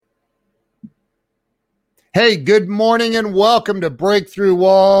Hey, good morning and welcome to Breakthrough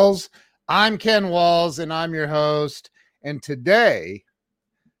Walls. I'm Ken Walls and I'm your host. And today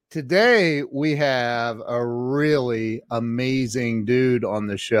we have a really amazing dude on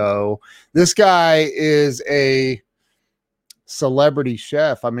the show. This guy is a celebrity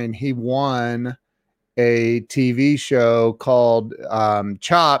chef. I mean, he won a TV show called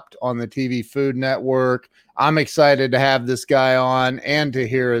Chopped on the TV Food Network. I'm excited to have this guy on and to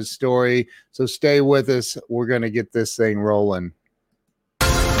hear his story. So stay with us. We're going to get this thing rolling.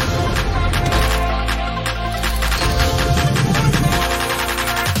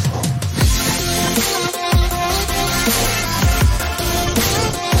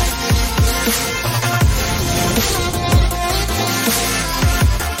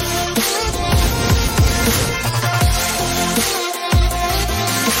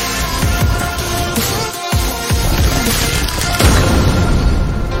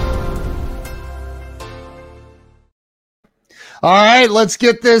 All right, let's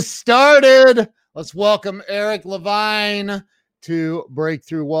get this started. Let's welcome Eric LeVine to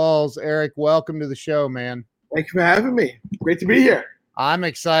Breakthrough Walls. Eric, welcome to the show, man. Thank you for having me. Great to be here. I'm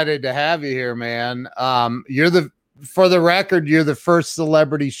excited to have you here, man. For the record, you're the first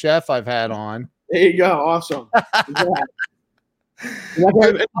celebrity chef I've had on. There you go. Awesome.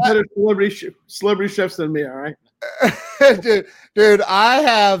 Better celebrity chefs than me, all right? dude, I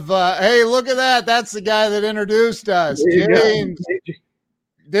have hey, look at that. That's the guy that introduced us, James.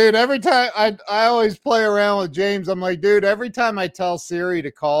 Dude, every time I always play around with James. I'm like, dude, every time I tell Siri to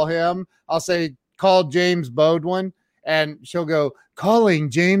call him, I'll say, call James Baudouin, and she'll go,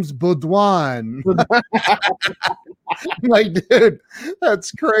 calling James Baudouin. I'm like, dude,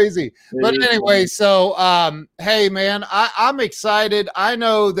 that's crazy. But anyway, so hey man, I'm excited. I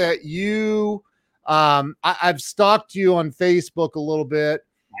know that you I've stalked you on Facebook a little bit.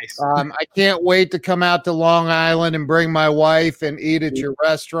 Nice. I can't wait to come out to Long Island and bring my wife and eat at your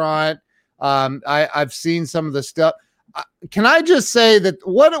restaurant. I've seen some of the stuff. Can I just say that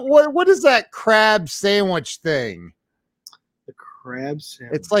what is that crab sandwich thing? The crab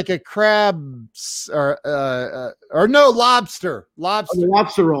sandwich. It's like a crab or no, lobster. Oh, the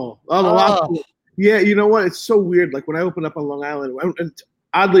lobster roll. Oh, the lobster roll. Yeah, you know what? It's so weird. Like when I opened up on Long Island, and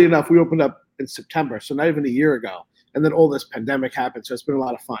oddly enough, we opened up in September, so not even a year ago. And then all this pandemic happened, so it's been a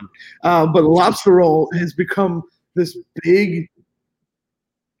lot of fun. But the lobster roll has become this big,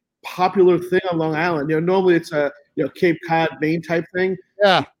 popular thing on Long Island. You know, normally it's a Cape Cod, Maine type thing.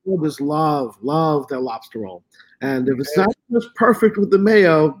 Yeah, people just love their lobster roll. And if it's not just perfect with the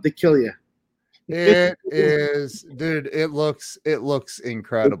mayo, they kill you. It is, dude. It looks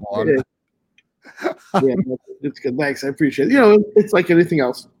incredible. Yeah, it's good. Thanks, I appreciate it. It's like anything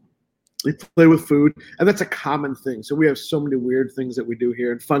else. We play with food, and that's a common thing. So we have so many weird things that we do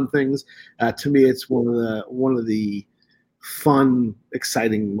here and fun things. To me, it's one of the fun,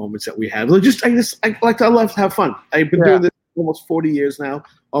 exciting moments that we have. I love to have fun. I've been doing this almost 40 years now.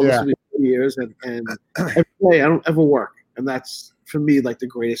 Almost 40 years, and every day I don't ever work, and that's for me like the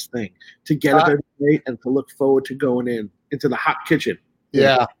greatest thing, to get up every day and to look forward to going into the hot kitchen.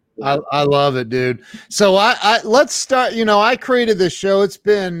 Yeah. I love it, dude. So let's start. I created this show. It's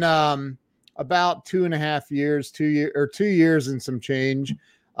been about 2.5 years, 2 years and some change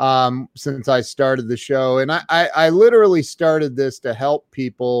since I started the show. And I literally started this to help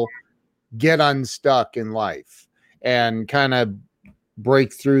people get unstuck in life and kind of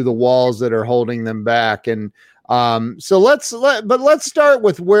break through the walls that are holding them back. And so let's start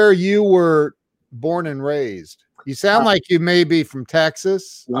with where you were born and raised. You sound like you may be from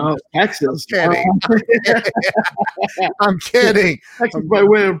Texas. No, Texas. I'm kidding. I'm kidding. Texas by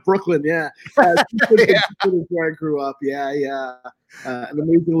way of Brooklyn, yeah. Where I grew up, yeah. An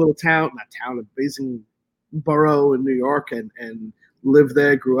amazing little amazing borough in New York, and lived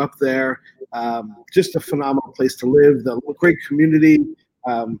there, grew up there. Just a phenomenal place to live. The great community,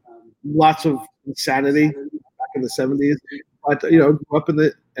 lots of insanity back in the 70s. But grew up in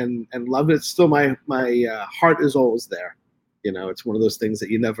it and loved it. Still, my heart is always there. It's one of those things that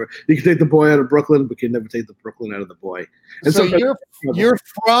you can take the boy out of Brooklyn, but you can never take the Brooklyn out of the boy. And so you're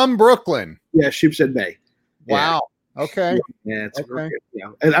from Brooklyn? Yeah, Sheepshead Bay. Wow. Yeah. Okay. Yeah, it's okay.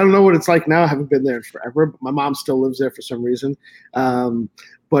 And I don't know what it's like now. I haven't been there in forever. But my mom still lives there for some reason.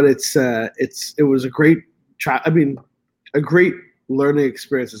 But it was a great a great learning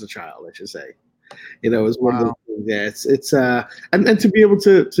experience as a child, I should say. It was one of those things Yeah, it's and to be able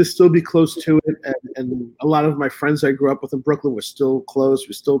to still be close to it, and a lot of my friends I grew up with in Brooklyn were still close.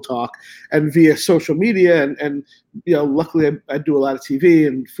 We still talk, and via social media, and luckily I do a lot of TV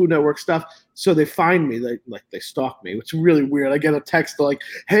and Food Network stuff, so they find me, they stalk me, which is really weird. I get a text like,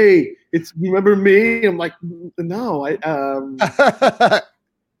 "Hey, you remember me?" I'm like, "No,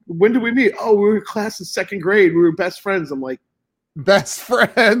 when did we meet? Oh, we were in class in second grade. We were best friends." I'm like, best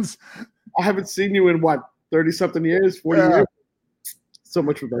friends. I haven't seen you in what, 30-something years, 40 years. So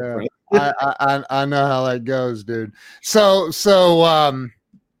much for best friends. I know how that goes, dude. So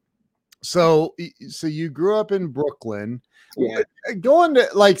you grew up in Brooklyn. Yeah. Going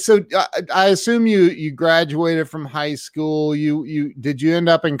to I assume you graduated from high school. Did you end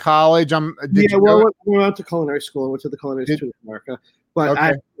up in college? I went to culinary school. I went to the Culinary Institute of America, but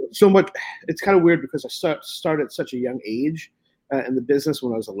okay. it's kind of weird because I started at such a young age in the business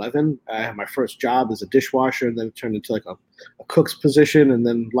when I was 11. I had my first job as a dishwasher, and then it turned into like a cook's position, and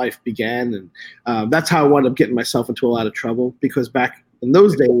then life began, and that's how I wound up getting myself into a lot of trouble, because back in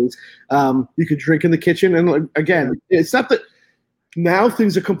those days, you could drink in the kitchen, and again, it's not that now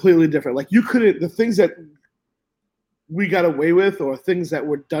things are completely different. Like the things that we got away with, or things that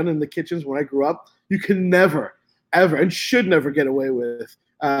were done in the kitchens when I grew up, you can never, ever, and should never get away with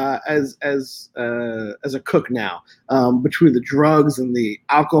as a cook now, between the drugs and the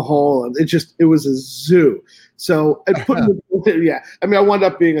alcohol, and it was a zoo. So I wound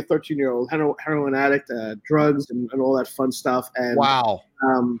up being a 13-year-old heroin addict, drugs and all that fun stuff. And wow.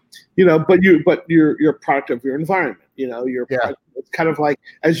 But you're a product of your environment. It's kind of like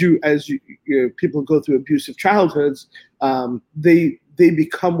as people go through abusive childhoods, they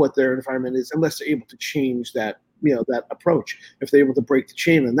become what their environment is, unless they're able to change that approach, if they're able to break the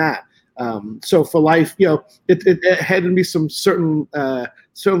chain in that. So for life, it had to be some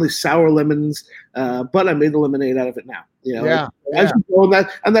certainly sour lemons, but I made the lemonade out of it now. As you go,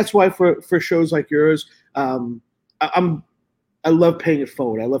 and that's why for shows like yours, I love paying it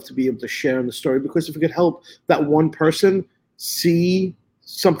forward. I love to be able to share in the story, because if it could help that one person see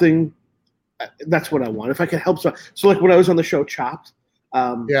something, that's what I want. If I could help so like when I was on the show Chopped,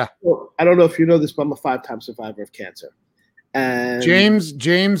 well, I don't know if you know this, but I'm a 5-time survivor of cancer. And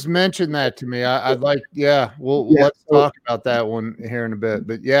James mentioned that to me. I'd like, let's talk about that one here in a bit.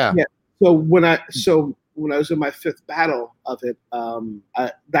 But So when I was in my 5th battle of it,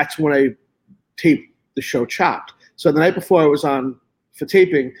 that's when I taped the show Chopped. So the night before I was on for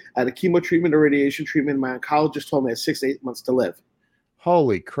taping, I had a chemo treatment, a radiation treatment. My oncologist told me I had 6 to 8 months to live.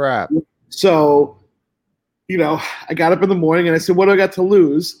 Holy crap! So, I got up in the morning and I said, "What do I got to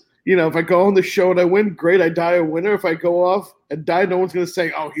lose? If I go on the show and I win, great. I die a winner. If I go off and die, no one's going to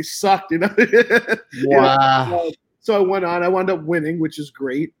say, 'Oh, he sucked.'" Wow. So I went on. I wound up winning, which is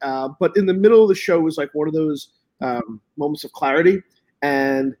great. But in the middle of the show was like one of those moments of clarity.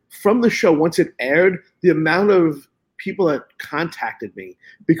 And from the show, once it aired, the amount of people that contacted me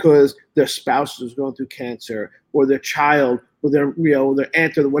because their spouse was going through cancer, or their child, or their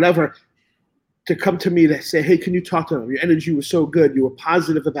aunt, or whatever, to come to me to say, "Hey, can you talk to them? Your energy was so good. You were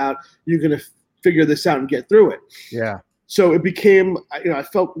positive about you're going to figure this out and get through it." Yeah. So it became, I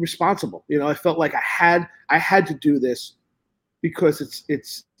felt responsible. I felt like I had to do this because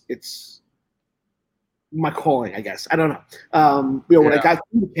it's my calling, I guess. I don't know. When I got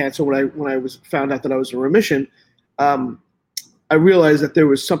through the cancer, when I was found out that I was in remission, I realized that there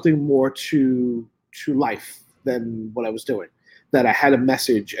was something more to life than what I was doing. That I had a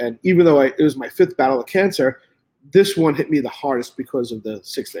message, and even though it was my 5th battle of cancer, this one hit me the hardest because of the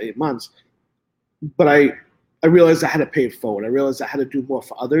 6 to 8 months. But I realized I had to pay it forward. I realized I had to do more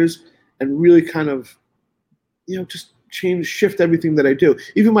for others, and really kind of, just shift everything that I do.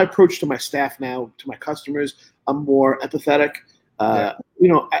 Even my approach to my staff now, to my customers, I'm more empathetic. I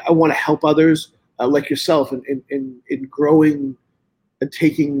want to help others like yourself in growing and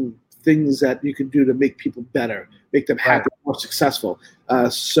taking things that you can do to make people better, make them happier, more successful.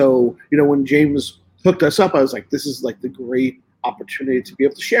 So when James hooked us up, I was like, this is like the great opportunity to be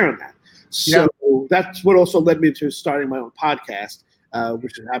able to share in that. So that's what also led me to starting my own podcast,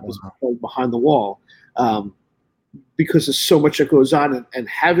 which happens called Behind the Wall, because there's so much that goes on, and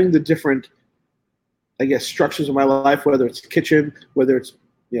having the different, I guess, structures of my life, whether it's the kitchen, whether it's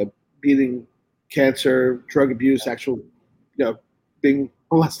beating cancer, drug abuse, actual being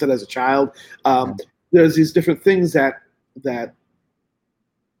molested as a child. There's these different things that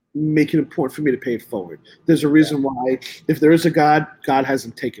make it important for me to pay it forward. There's a reason why, if there is a God, God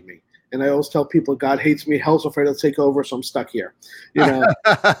hasn't taken me. And I always tell people, God hates me, hell's afraid I'll take over, so I'm stuck here.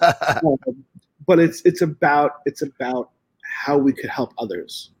 But it's about how we could help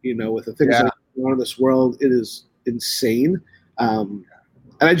others. With the things that are going on in this world, it is insane. And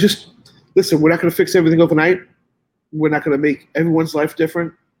I just listen. We're not going to fix everything overnight. We're not going to make everyone's life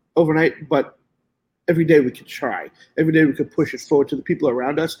different overnight, but every day we can try. Every day we can push it forward to the people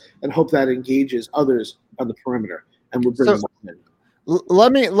around us and hope that engages others on the perimeter. And we'll bring them in.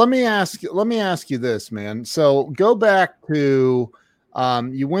 Let me ask you this, man. So go back to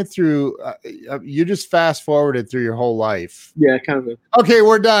you went through you just fast forwarded through your whole life. Yeah, kind of. Okay,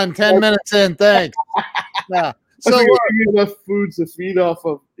 we're done. 10 minutes in. Thanks. Yeah. So enough food to feed off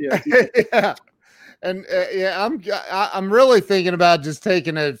of. Yeah. Yeah. And I'm really thinking about just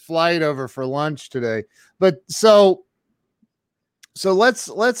taking a flight over for lunch today. But so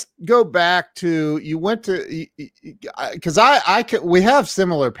let's go back to you went to because we have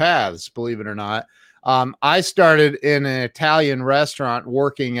similar paths, believe it or not. I started in an Italian restaurant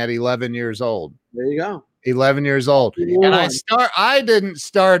working at 11 years old. There you go. 11 years old. And I didn't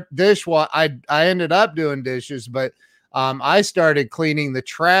start dishwasher. I ended up doing dishes, but I started cleaning the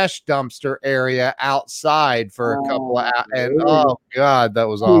trash dumpster area outside for a couple of hours. And oh God, that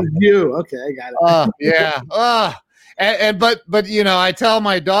was awful. You okay, I got it. Yeah. But you know, I tell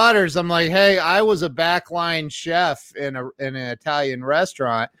my daughters, I'm like, hey, I was a backline chef in an Italian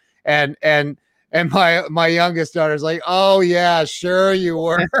restaurant, and my youngest daughter's like, oh yeah, sure you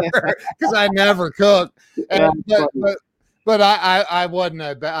were, because I never cooked. But I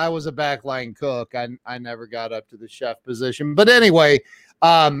wasn't I was a backline cook. I never got up to the chef position. But anyway,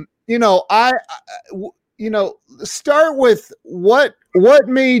 you know, start with what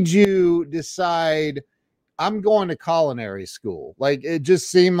made you decide I'm going to culinary school? Like, it just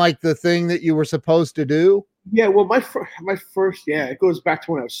seemed like the thing that you were supposed to do. Yeah, well, my first, it goes back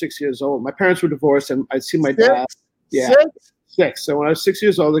to when I was 6 years old. My parents were divorced, and I'd see my dad. Yeah, six. So when I was 6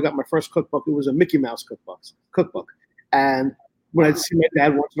 years old, I got my first cookbook. It was a Mickey Mouse cookbook. And when I'd see my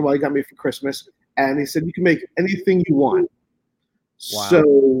dad once in a while, he got me for Christmas, and he said, "You can make anything you want." Wow.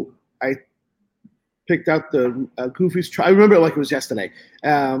 So I picked out the Goofy's. I remember it like it was yesterday.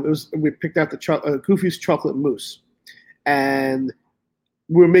 We picked out the Goofy's chocolate mousse, and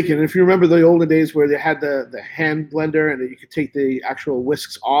we were making it. If you remember the older days where they had the hand blender and you could take the actual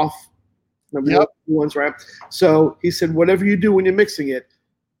whisks off. Remember the ones, right? So he said, whatever you do when you're mixing it,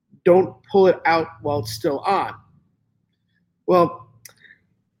 don't pull it out while it's still on. Well,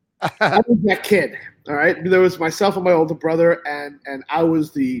 I was that kid. All right. There was myself and my older brother, and I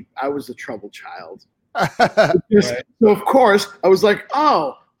was the trouble child. Right. So of course I was like,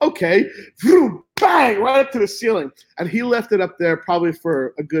 oh, okay, bang, right up to the ceiling. And he left it up there probably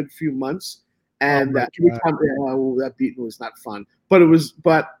for a good few months. And every time that beating was not fun. But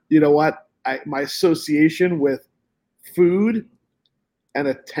you know what? My association with food and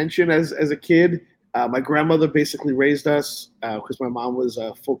attention as a kid. My grandmother basically raised us because my mom was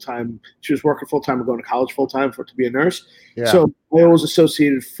full-time. She was working full-time and going to college full-time to be a nurse. Yeah. So I always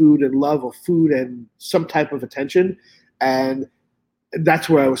associated food and love of food and some type of attention. And that's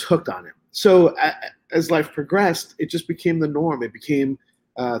where I was hooked on it. So as life progressed, it just became the norm. It became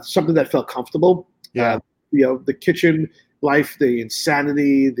something that felt comfortable. Yeah. The kitchen life, the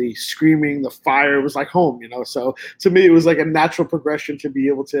insanity, the screaming, the fire was like home, So to me, it was like a natural progression to be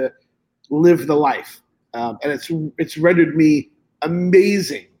able to live the life. And it's rendered me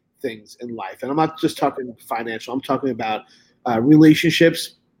amazing things in life. And I'm not just talking financial. I'm talking about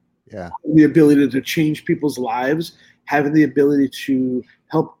relationships, the ability to change people's lives, having the ability to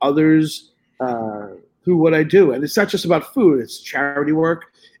help others through what I do. And it's not just about food. It's charity work.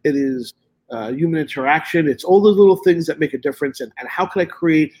 It is human interaction. It's all those little things that make a difference. And how can I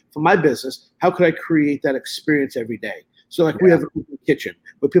create, for my business, how can I create that experience every day? So we have a kitchen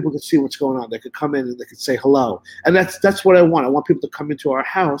where people can see what's going on. They could come in and they could say hello. And that's what I want. I want people to come into our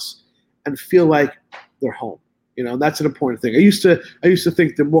house and feel like they're home. That's an important thing. I used to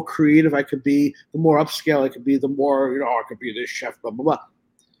think the more creative I could be, the more upscale I could be, the more, I could be this chef, blah, blah, blah.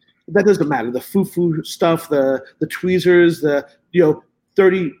 That doesn't matter. The foo-foo stuff, the tweezers, the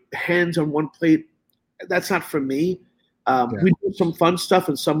 30 hands on one plate, that's not for me. We do some fun stuff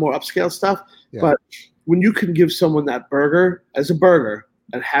and some more upscale stuff, but when you can give someone that burger as a burger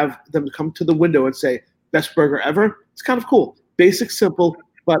and have them come to the window and say, best burger ever, it's kind of cool. Basic, simple,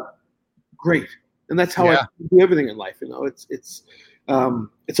 but great. And that's how I do everything in life. It's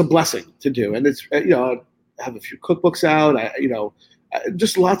a blessing to do. And it's, I have a few cookbooks out,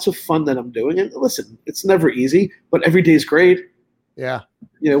 just lots of fun that I'm doing. And listen, it's never easy, but every day is great. Yeah.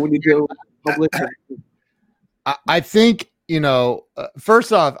 When you go public. I think,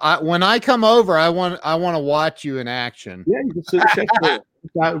 first off, when I come over, I want to watch you in action. Yeah, you can sit chef.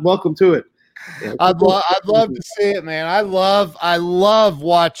 Welcome to it. Yeah, I'd love to see it, man. I love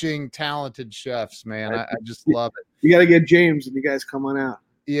watching talented chefs, man. I just love it. You got to get James and you guys come on out.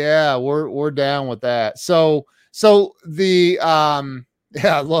 Yeah, we're down with that. So the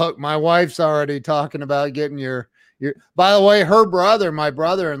yeah, look, my wife's already talking about getting your by the way, her brother, my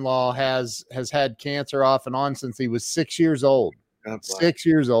brother-in-law has had cancer off and on since he was 6 years old. 6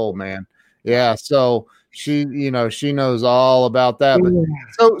 years old, man. Yeah, so she knows all about that.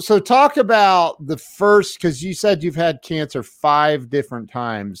 But so talk about the first, because you said you've had cancer 5 different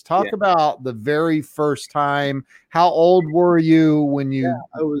times. Talk about the very first time. How old were you when you?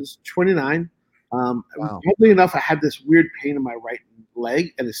 I was 29. Wow. Oddly enough, I had this weird pain in my right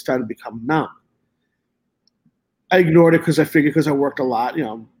leg, and it started to become numb. I ignored it because I figured, because I worked a lot,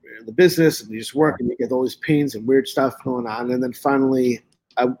 in the business, and you just work and you get all these pains and weird stuff going on. And then finally,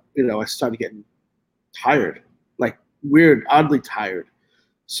 I started getting tired, like weird, oddly tired.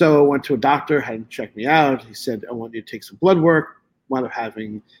 So I went to a doctor, had him check me out. He said, I want you to take some blood work. Wound up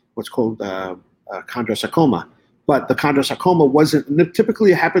having what's called chondrosarcoma. But the chondrosarcoma wasn't,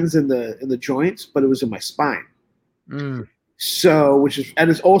 typically it happens in the joints, but it was in my spine. So,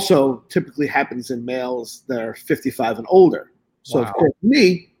 and it also typically happens in males that are 55 and older. So, Of course,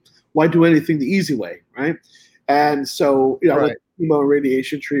 me, why do anything the easy way, right? And so, I went to chemo and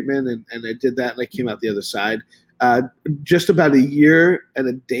radiation treatment, and I did that, and I came out the other side. Just about a year and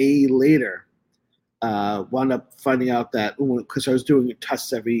a day later, wound up finding out that, because I was doing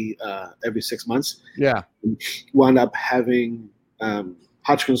tests every 6 months. Yeah. Wound up having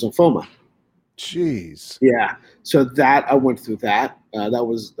Hodgkin's lymphoma. Jeez. Yeah. So that I went through that. That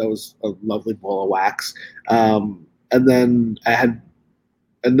was a lovely ball of wax. And then I had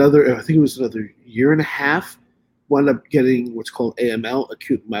another, I think it was another year and a half, wound up getting what's called AML,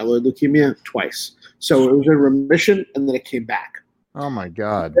 acute myeloid leukemia, twice. So it was in remission, and then it came back. Oh my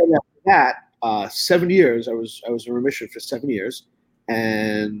God. And after that, 7 years, I was in remission for 7 years,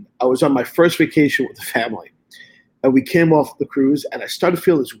 and I was on my first vacation with the family. And we came off the cruise, and I started to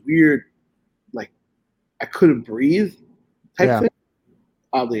feel this weird, like I couldn't breathe type thing,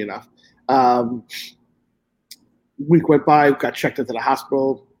 oddly enough. Week went by, got checked into the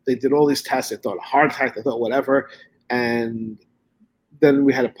hospital. They did all these tests. They thought a heart attack, they thought whatever. And then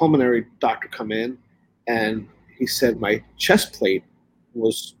we had a pulmonary doctor come in, and he said my chest plate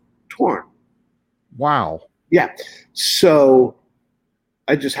was torn. Wow. Yeah. So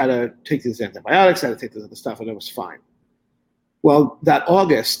I just had to take these antibiotics, I had to take this other stuff, and it was fine. Well, that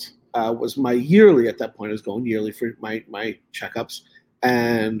August was my yearly, at that point. I was going yearly for my checkups,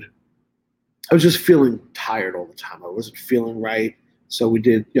 and I was just feeling tired all the time. I wasn't feeling right. So we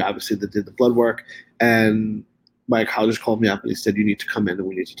did, obviously they did the blood work, and my oncologist called me up and he said, you need to come in and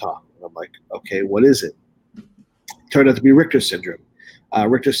we need to talk. And I'm like, okay, what is it? Turned out to be Richter syndrome.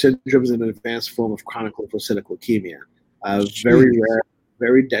 Richter syndrome is an advanced form of chronic lymphocytic leukemia. Very rare,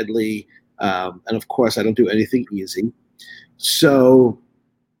 very deadly. And of course, I don't do anything easy. So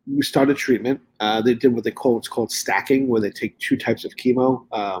we started treatment. They did what they call, what's called stacking, where they take 2 types of chemo.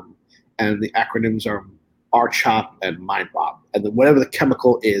 And the acronyms are RCHOP and MindBomb. And then whatever the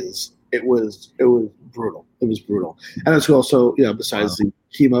chemical is, it was brutal. It was brutal. And it's also, besides the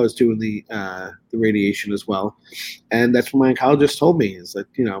chemo, is doing the radiation as well. And that's what my oncologist told me, is that,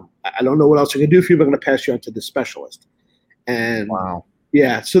 I don't know what else I can do for you, but I'm going to pass you on to the specialist. And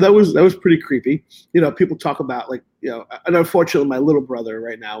yeah, so that was pretty creepy. People talk about, like, and unfortunately my little brother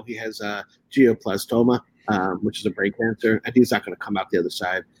right now, he has glioblastoma, which is a brain cancer, and he's not going to come out the other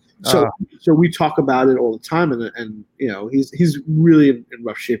side. So we talk about it all the time, and he's really in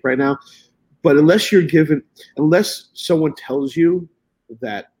rough shape right now. But unless someone tells you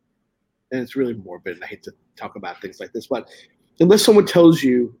that, and it's really morbid, and I hate to talk about things like this, but unless someone tells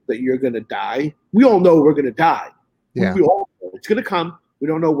you that you're going to die, we all know we're going to die. Yeah. We all know it's going to come. We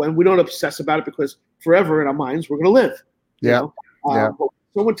don't know when. We don't obsess about it, because forever in our minds we're going to live. Yeah. But when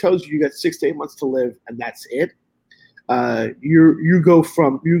someone tells you got 6 to 8 months to live and that's it, you go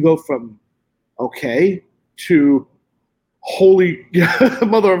from okay to holy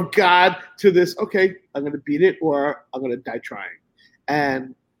mother of God to this, okay, I'm going to beat it or I'm going to die trying.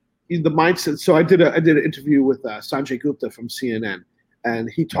 And the mindset. So I did an interview with Sanjay Gupta from CNN, and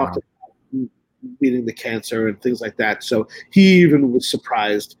he talked about beating the cancer and things like that. So he even was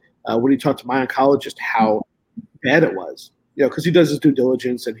surprised when he talked to my oncologist how bad it was, because he does his due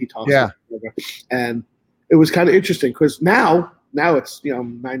diligence and he talks. And it was kind of interesting, because now it's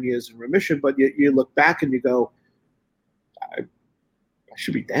 9 years in remission, but you look back and you go, I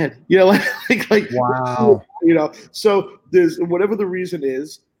should be dead. Like wow. So there's whatever the reason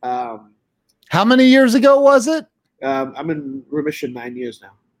is. How many years ago was it? I'm in remission 9 years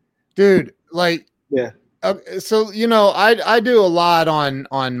now. dude. Like, Yeah. So I do a lot on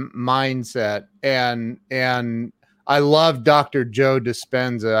mindset, and I love Dr. Joe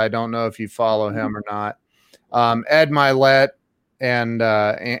Dispenza. I don't know if you follow him or not. Ed Milet and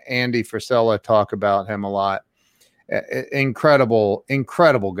Andy Frisella talk about him a lot. Incredible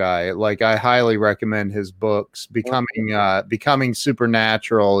guy. Like, I highly recommend his books. Becoming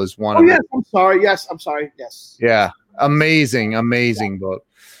Supernatural is one Oh of yes, it. I'm sorry. Yes, I'm sorry. Yes. Yeah, amazing book.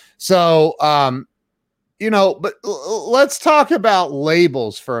 So but let's talk about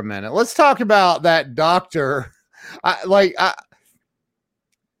labels for a minute. Let's talk about that doctor. Did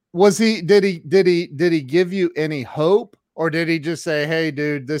he give you any hope, or did he just say, "Hey,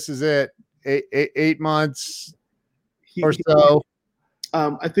 dude, this is it. 8 months or so"?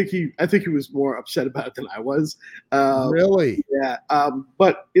 I think he was more upset about it than I was. Really? Yeah.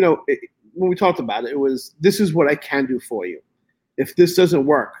 But when we talked about it, it was, this is what I can do for you. If this doesn't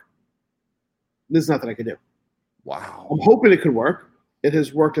work, there's nothing I can do. Wow. I'm hoping it could work. It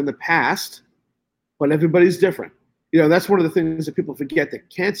has worked in the past, but everybody's different. That's one of the things that people forget, that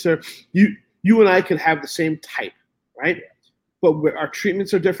cancer, you and I could have the same type, right? But our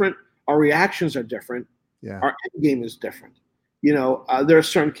treatments are different. Our reactions are different. Yeah. Our end game is different. There are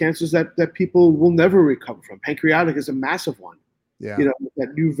certain cancers that people will never recover from. Pancreatic is a massive one. Yeah.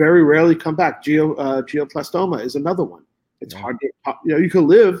 That you very rarely come back. Glioblastoma is another one. It's hard to, you can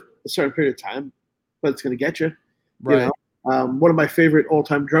live a certain period of time, but it's going to get you. Right. One of my favorite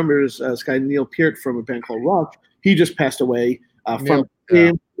all-time drummers, this guy Neil Peart from a band called Rush, he just passed away from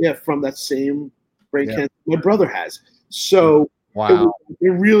that same brain cancer my brother has. So wow, it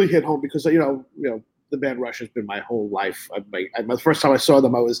really hit home, because the band Rush has been my whole life. The first time I saw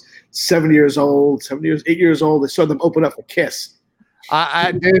them, I was 8 years old. I saw them open up for Kiss.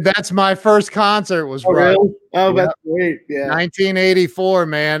 Dude, that's my first concert was Rush. Really? Oh, that's great. Yeah. 1984,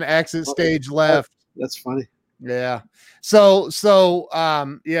 man. Exit stage left. That's funny. Yeah. So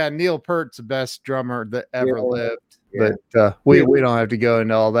Neil Peart's the best drummer that ever lived. Yeah. But we don't have to go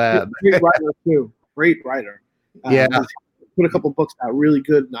into all that. Great writer too. Great writer. Yeah. Put a couple books out. Really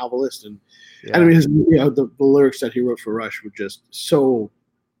good novelist, and I mean, the lyrics that he wrote for Rush were just so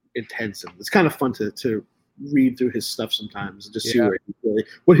intense, and it's kind of fun to read through his stuff sometimes and just see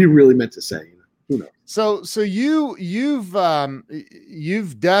what he really meant to say. Who knows? So you've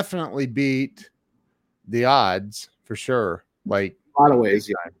definitely beat the odds for sure. Like, a lot of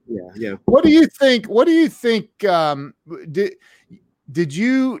ways. Yeah. What do you think?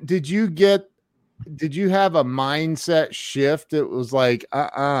 Did you have a mindset shift? It was like,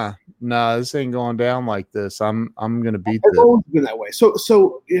 no, this ain't going down like this. I'm going to beat this. I've always been that way.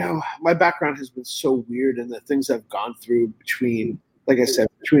 So, my background has been so weird, and the things I've gone through between, like I said,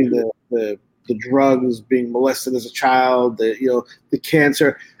 between the drugs, being molested as a child, the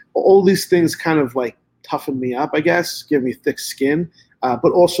cancer, all these things kind of like toughened me up, I guess, give me thick skin,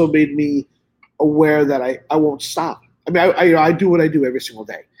 but also made me aware that I won't stop. I mean, I do what I do every single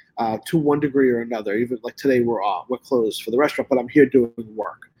day. To one degree or another. Even like today, we're closed for the restaurant, but I'm here doing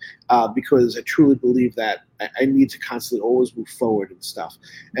work because I truly believe that I need to constantly always move forward and stuff.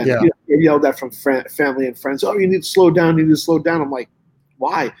 And yelled at from family and friends, "Oh, you need to slow down. You need to slow down." I'm like,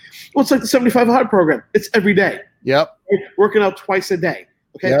 why? Well, it's like the 75 Hard program. It's every day. Yep. Working out twice a day.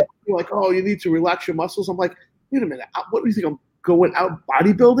 Okay. Yep. You're like, oh, you need to relax your muscles. I'm like, wait a minute. What do you think? I'm going out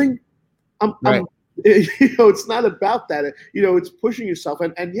bodybuilding? I'm it's not about that. It's pushing yourself,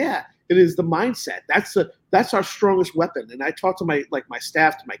 and it is the mindset. That's our strongest weapon. And I talk to my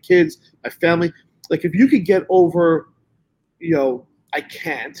staff, to my kids, my family. Like, if you could get over, I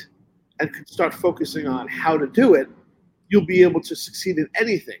can't, and could start focusing on how to do it, you'll be able to succeed in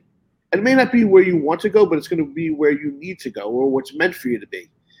anything. And it may not be where you want to go, but it's going to be where you need to go, or what's meant for you to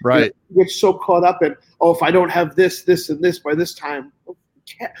be. Right. You get so caught up in, if I don't have this, and this by this time,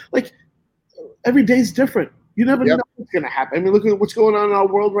 every day's different. You never know what's going to happen. I mean, look at what's going on in our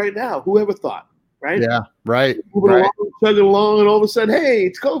world right now. Who ever thought, right? Yeah, right. Chugging along, and all of a sudden, hey,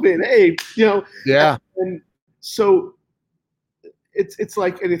 it's COVID. Hey, Yeah. And so it's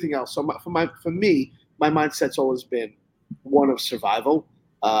like anything else. So for me, my mindset's always been one of survival,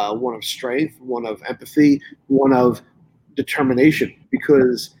 one of strength, one of empathy, one of determination.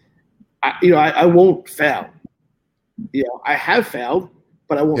 Because I won't fail. I have failed,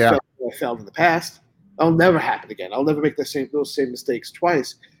 but I won't fail. I failed in the past. That'll never happen again. I'll never make those same mistakes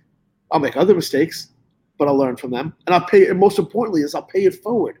twice. I'll make other mistakes, but I'll learn from them, and I'll pay. And most importantly, I'll pay it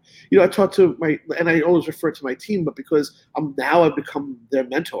forward. I talk to and I always refer to my team, but because I've become their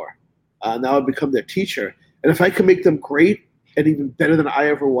mentor. Now I've become their teacher, and if I can make them great and even better than I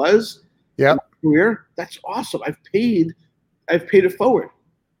ever was, in my career, that's awesome. I've paid it forward.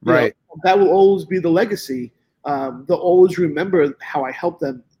 Right. That will always be the legacy. They'll always remember how I helped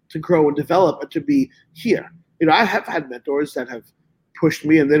them to grow and develop and to be here. I have had mentors that have pushed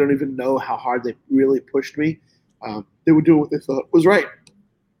me, and they don't even know how hard they really pushed me. They were doing what they thought was right.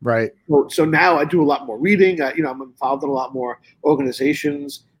 Right. So now I do a lot more reading. I'm involved in a lot more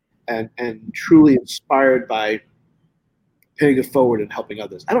organizations, and truly inspired by paying it forward and helping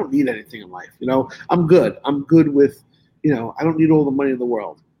others. I don't need anything in life. I'm good. I'm good with, I don't need all the money in the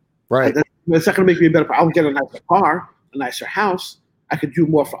world. Right. That's not going to make me a better person. I'll get a nicer car, a nicer house. I could do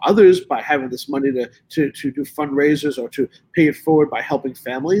more for others by having this money to do fundraisers or to pay it forward by helping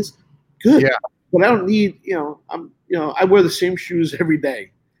families. Good. Yeah. But I don't need, I wear the same shoes every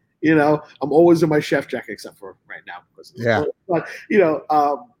day. I'm always in my chef jacket except for right now. But,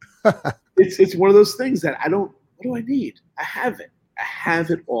 it's one of those things that I don't, what do I need? I have it. I have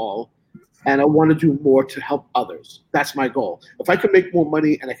it all. And I want to do more to help others. That's my goal. If I could make more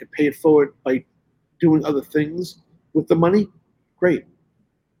money and I could pay it forward by doing other things with the money, great.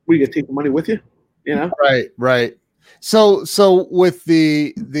 We can take the money with you, Right. So with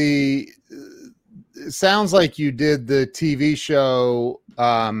the it sounds like you did the TV show.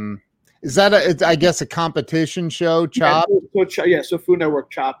 Is that I guess a competition show, Chopped? So Food Network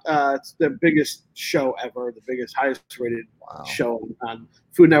Chopped. It's the biggest show ever, the biggest, highest rated show on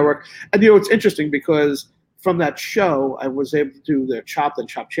Food Network. And it's interesting because from that show, I was able to do the Chopped and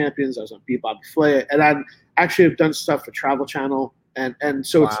Chopped Champions. I was on Beat Bobby Flay, and I actually have done stuff for Travel Channel, and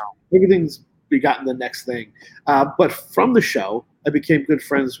so it's everything's begotten the next thing. But from the show, I became good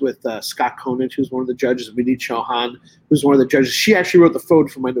friends with Scott Conant, who's one of the judges, Vinit Chauhan, who's one of the judges. She actually wrote the phone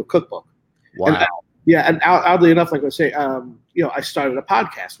for my new cookbook. Wow. And oddly enough, like I say, I started a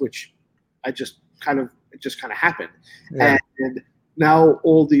podcast, which it just kind of happened. Yeah. And now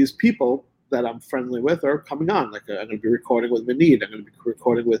all these people that I'm friendly with are coming on. Like I'm going to be recording with Vinit. I'm going to be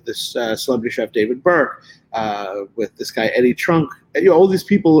recording with this celebrity chef David Burke, with this guy Eddie Trunk. All these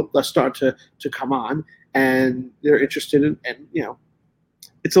people are starting to come on, and they're interested in, and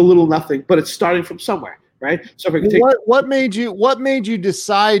it's a little nothing, but it's starting from somewhere, right? So if I can take what made you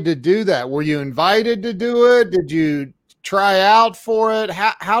decide to do that? Were you invited to do it? Did you try out for it?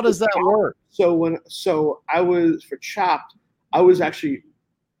 How does that work? So I was for Chopped. I was actually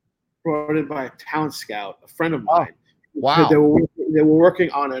brought in by a talent scout, a friend of mine. Wow. They were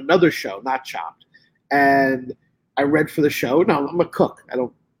working on another show, not Chopped, and I read for the show. No, I'm a cook. I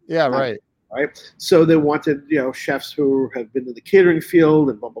don't. Yeah, right. Right. So they wanted, chefs who have been in the catering field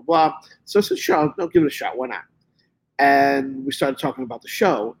and blah, blah, blah. So I said, sure, I'll give it a shot. Why not? And we started talking about the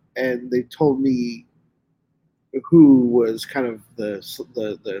show, and they told me who was kind of the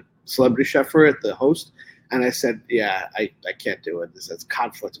celebrity chef for it, the host. And I said, yeah, I can't do it. It's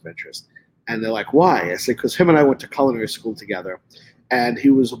conflict of interest. And they're like, why? I said, because him and I went to culinary school together, and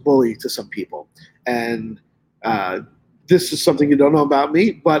he was a bully to some people. And this is something you don't know about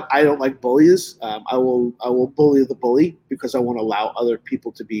me, but I don't like bullies. I will bully the bully because I want to allow other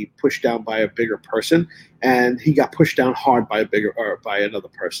people to be pushed down by a bigger person. And he got pushed down hard by by another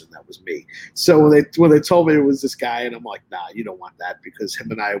person. That was me. So when they told me it was this guy, and I'm like, nah, you don't want that because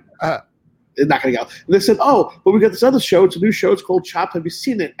him and I they're not gonna go. And they said, oh, but we got this other show. It's a new show. It's called Chopped. Have you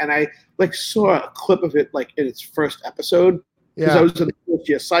seen it? And I saw a clip of it in its first episode. Because I was in the first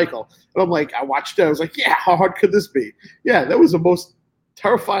year cycle. And I'm like, I watched it. I was like, yeah, how hard could this be? Yeah, that was the most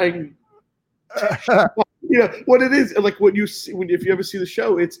terrifying. What it is. Like what you see, if you ever see the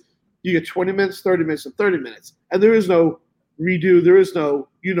show, it's you get 20 minutes, 30 minutes, and 30 minutes. And there is no redo. There is no,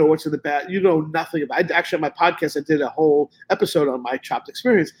 what's in the back. Nothing about it. Actually, on my podcast, I did a whole episode on my Chopped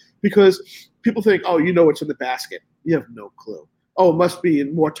experience because people think, oh, what's in the basket. You have no clue. Oh, it must be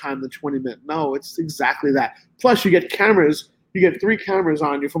in more time than 20 minutes. No, it's exactly that. Plus, you get cameras. You get 3 cameras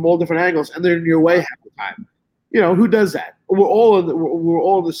on you from all different angles, and they're in your way half the time. Who does that? We're all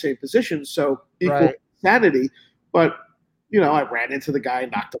in the same position, so equal sanity. But I ran into the guy,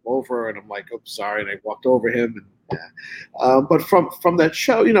 knocked him over, and I'm like, "Oh, sorry," and I walked over him. But from that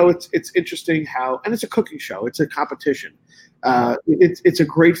show, it's interesting how, and it's a cooking show. It's a competition. It's a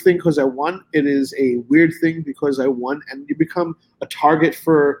great thing because I won. It is a weird thing because I won, and you become a target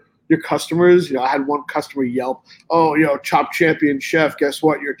for your customers. I had one customer yelp, "Oh, Chopped champion chef, guess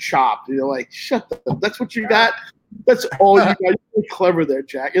what? You're chopped." And you're like, "Shut up! That's what you got. That's all you got." You're clever there,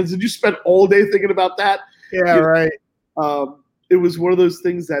 Jack. And did you spend all day thinking about that? Yeah, right. It was one of those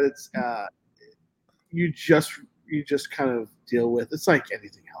things that it's you just kind of deal with. It's like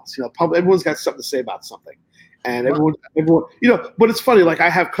anything else. Everyone's got something to say about something, and everyone. But it's funny. Like I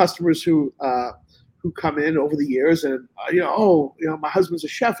have customers who come in over the years and, my husband's a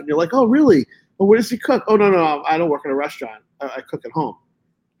chef. And you're like, oh, really? Well, where does he cook? Oh, no, I don't work in a restaurant. I cook at home.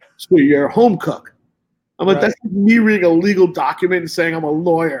 So you're a home cook. I'm like, that's me reading a legal document and saying I'm a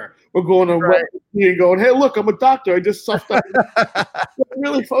lawyer. We're going on and going, hey, look, I'm a doctor. I just sucked up.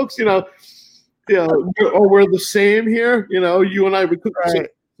 Really, folks, or we're the same here. You and I, we cook the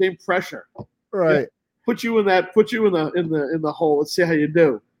same pressure. Right. Put you in the hole. Let's see how you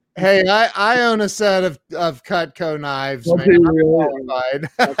do. Hey, I own a set of Cutco knives, man. I'm qualified.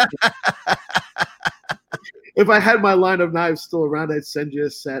 If I had my line of knives still around, I'd send you a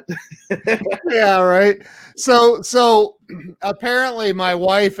set. Yeah, right. So apparently my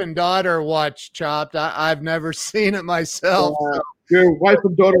wife and daughter watch Chopped. I've never seen it myself. So. Your wife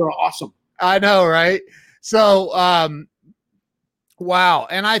and daughter are awesome. I know, right? So, wow.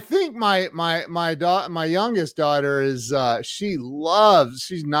 And I think my youngest daughter is she's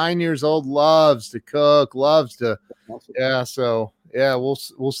 9 years old, loves to cook, loves to awesome. So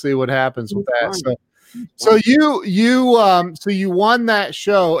we'll see what happens with that. So you won that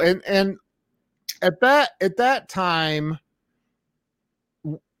show, and at that time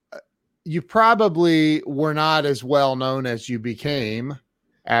you probably were not as well known as you became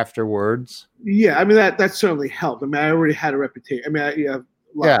afterwards. Yeah, I mean that certainly helped. I mean, I already had a reputation. I mean, I have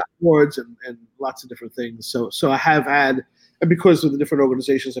lots of awards and lots of different things. So I have had, and because of the different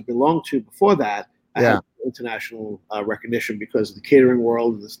organizations I belonged to before that, I had international recognition because of the catering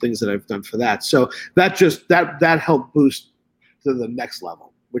world and the things that I've done for that. So that helped boost to the next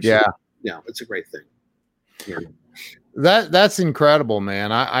level, which is, it's a great thing. Yeah. That's incredible,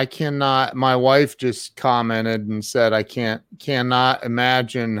 man. I cannot. My wife just commented and said, I cannot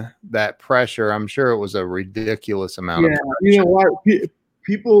imagine that pressure. I'm sure it was a ridiculous amount of pressure. You know what?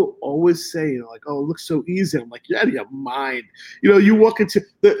 People always say, like, oh, it looks so easy. I'm like, you're out of your mind. You walk into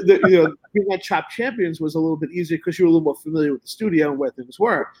the being on Chopped Champions was a little bit easier because you were a little more familiar with the studio and where things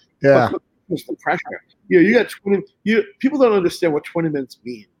were. Yeah. But just the pressure. You got 20. People don't understand what 20 minutes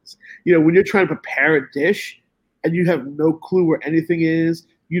means. When you're trying to prepare a dish and you have no clue where anything is,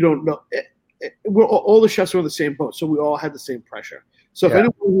 you don't know. All the chefs are on the same boat, so we all had the same pressure. So if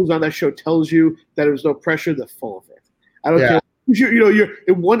anyone who's on that show tells you that there was no pressure, they're full of it. I don't care. You're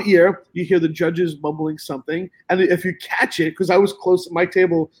in one ear, you hear the judges mumbling something, and if you catch it, because I was close, my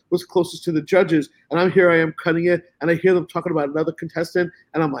table was closest to the judges, and I am cutting it, and I hear them talking about another contestant,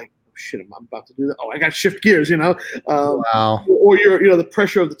 and I'm like, oh shit, I'm about to do that. Oh, I got to shift gears, Wow. Or you're the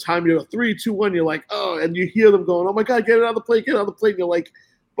pressure of the time. 3, 2, 1. You're like, oh, and you hear them going, oh my god, get it on the plate, get it on the plate. And you're like,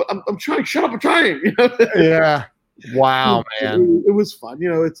 but I'm trying. Shut up, I'm trying. Yeah. Wow, man. It was fun.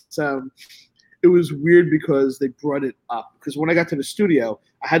 It was weird because they brought it up. Because when I got to the studio,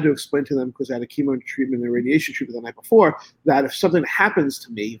 I had to explain to them, because I had a chemo treatment and radiation treatment the night before, that if something happens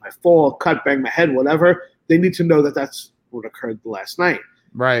to me, if I fall, cut, bang my head, whatever, they need to know that that's what occurred the last night.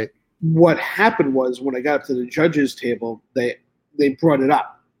 Right. What happened was when I got up to the judges' table, they brought it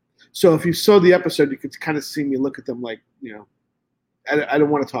up. So if you saw the episode, you could kind of see me look at them like, I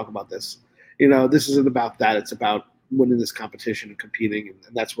don't want to talk about this. This isn't about that. It's about winning this competition and competing,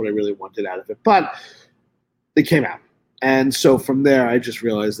 and that's what I really wanted out of it. But they came out, and so from there, I just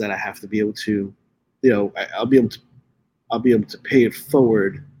realized that I have to be able to, I'll be able to pay it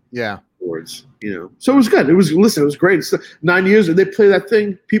forward. Yeah. Towards, So it was good. It was great. It's 9 years, and they play that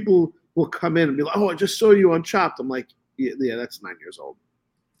thing. People will come in and be like, "Oh, I just saw you on Chopped." I'm like, "Yeah, that's 9 years old."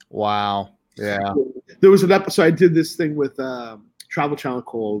 Wow. Yeah. There was an episode I did this thing with Travel Channel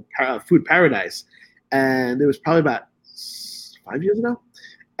called Food Paradise. And it was probably about 5 years ago.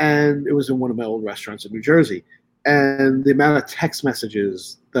 And it was in one of my old restaurants in New Jersey. And the amount of text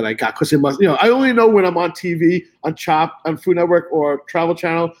messages that I got, because it must, I only know when I'm on TV, on Chopped, on Food Network, or Travel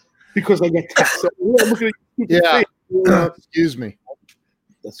Channel, because I get texts. So, look at it. Excuse me.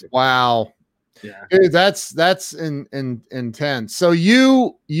 Wow. Yeah. Dude, that's intense. So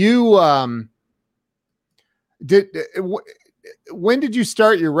you when did you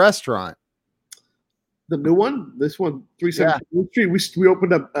start your restaurant? The new one, this one, 317 Street. We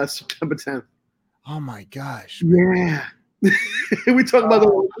opened up September 10th. Oh my gosh! Man. Yeah, we talk about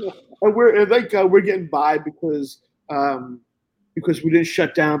that. We're getting by because we didn't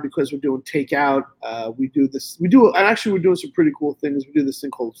shut down, because we're doing takeout. We're doing some pretty cool things. We do this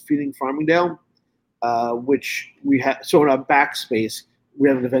thing called Feeding Farmingdale, which we have. So in our back space, we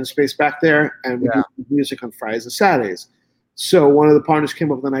have an event space back there, and we do music on Fridays and Saturdays. So one of the partners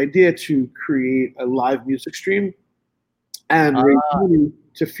came up with an idea to create a live music stream and raise money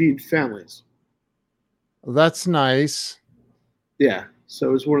to feed families. Well, that's nice. Yeah. So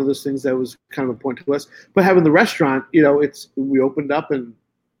it was one of those things that was kind of important to us. But having the restaurant, we opened up, and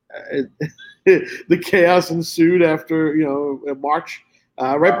the chaos ensued after, March,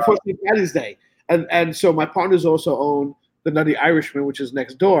 right before St. Patty's Day. And so my partners also own the Nutty Irishman, which is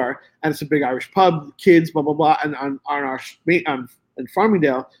next door, and it's a big Irish pub, kids, blah blah blah. And on our in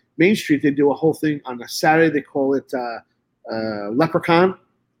Farmingdale Main Street, they do a whole thing on a Saturday. They call it Leprechaun,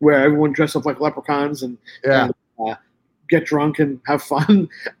 where everyone dress up like leprechauns and get drunk and have fun.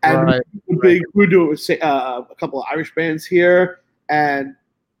 And we do it with a couple of Irish bands here and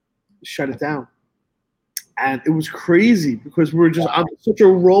shut it down. And it was crazy because we were just on such a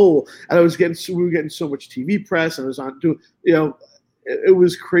roll, and we were getting so much TV press, and I was on doing, it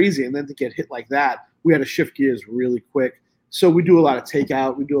was crazy. And then to get hit like that, we had to shift gears really quick. So we do a lot of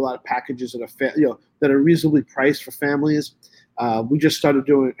takeout. We do a lot of packages that are that are reasonably priced for families. We just started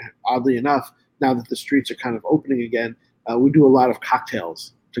doing, oddly enough, now that the streets are kind of opening again, we do a lot of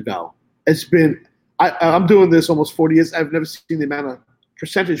cocktails to go. It's been, I'm doing this almost 40 years. I've never seen the amount of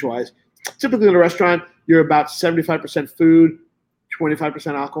percentage-wise. Typically in a restaurant, you're about 75% food,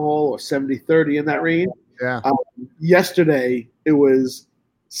 25% alcohol, or 70-30 in that range. Yeah. Yesterday, it was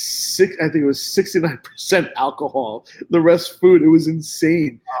I think it was 69% alcohol. The rest food. It was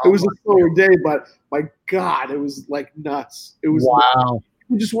insane. It was a slower day, but my God, it was like nuts. It was wow.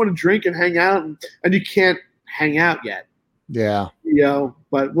 You just want to drink and hang out, and you can't hang out yet. Yeah.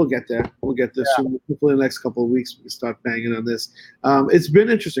 But we'll get there. We'll get there soon. Hopefully, in the next couple of weeks, we can start banging on this. It's been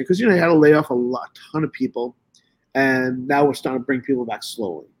interesting because, you had to lay off a ton of people, and now we're starting to bring people back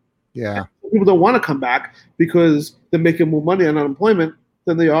slowly. Yeah. And people don't want to come back because they're making more money on unemployment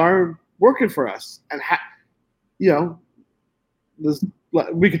than they are working for us. And,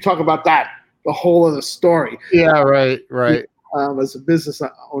 we could talk about that, a whole other story. Yeah, right. As a business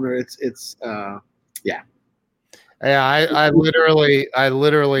owner, it's yeah. Yeah, I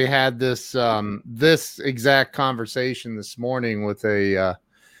literally had this this exact conversation this morning with a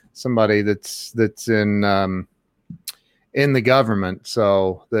somebody that's in the government,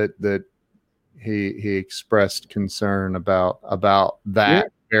 so that he expressed concern about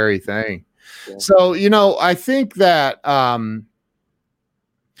that very thing. Yeah. So I think that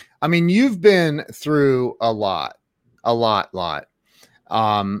you've been through a lot.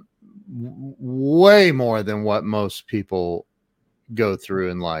 Way more than what most people go through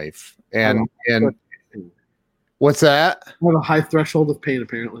in life. And what's that? I have a high threshold of pain,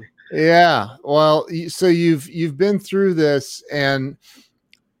 apparently. Yeah. Well, so you've been through this, and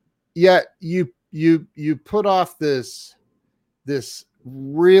yet you put off this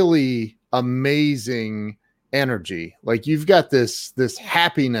really amazing energy. Like you've got this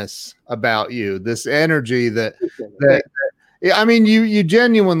happiness about you, this energy that you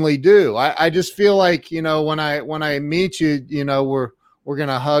genuinely do. I just feel like, when I meet you, we're going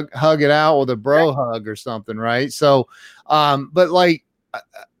to hug it out with a bro hug or something. Right. So, but like,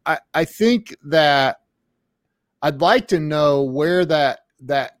 I think that I'd like to know where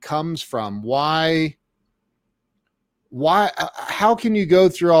that comes from. Why, how can you go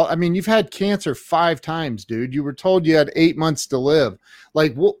through all, you've had cancer 5 times, dude. You were told you had 8 months to live.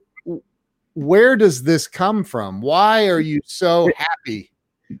 Like, where does this come from? Why are you so happy?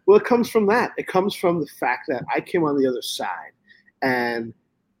 Well, it comes from that. It comes from the fact that I came on the other side, and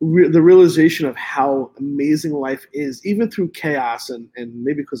the realization of how amazing life is, even through chaos, and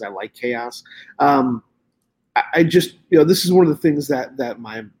maybe because I like chaos. I just, this is one of the things that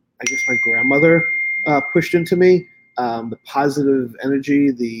my grandmother pushed into me. The positive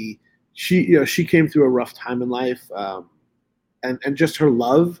energy, she came through a rough time in life, and just her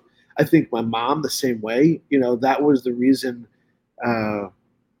love. I think my mom the same way. That was the reason. I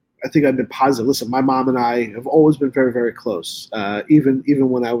think I've been positive. Listen, my mom and I have always been very, very close. Even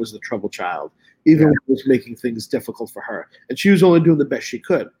when I was the troubled child, even when I was making things difficult for her, and she was only doing the best she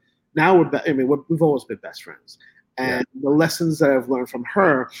could. Now we've always been best friends, and the lessons that I've learned from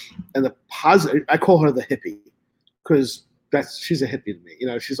her, and the positive. I call her the hippie, because she's a hippie to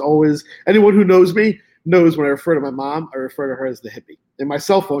me. She's always, anyone who knows me knows when I refer to my mom, I refer to her as the hippie. In my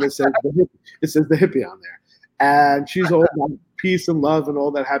cell phone, it says the hippie. It says the hippie on there, and she's all about peace and love and all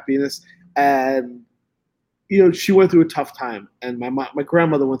that happiness. And she went through a tough time, and my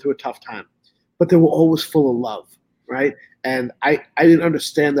grandmother went through a tough time, but they were always full of love, right? And I didn't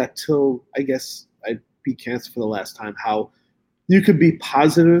understand that till I guess I beat cancer for the last time. How you could be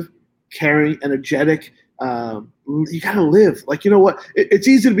positive, caring, energetic. You gotta live. Like, what? It's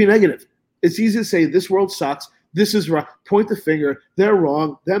easy to be negative. It's easy to say this world sucks. This is wrong. Point the finger. They're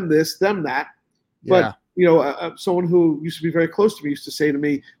wrong. Them this. Them that. But someone who used to be very close to me used to say to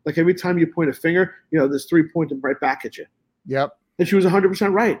me, like, every time you point a finger, there's 3 pointing right back at you. Yep. And she was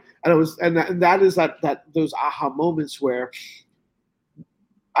 100% right. And that is those aha moments where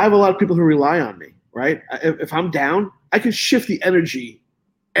I have a lot of people who rely on me, right? If I'm down, I can shift the energy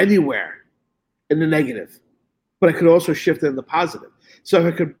anywhere in the negative. but I could also shift it in the positive.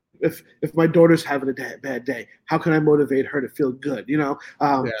 So if my daughter's having a bad day, how can I motivate her to feel good?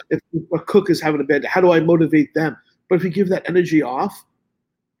 If a cook is having a bad day, how do I motivate them? But if you give that energy off,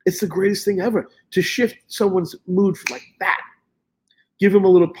 it's the greatest thing ever to shift someone's mood like that. Give them a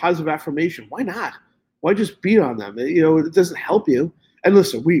little positive affirmation. Why not? Why just beat on them? It doesn't help you. And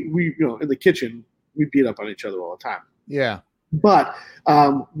listen, we in the kitchen, we beat up on each other all the time. Yeah. But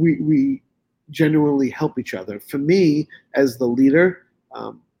we genuinely help each other. For me, as the leader,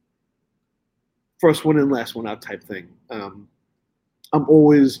 first one in, last one out type thing. I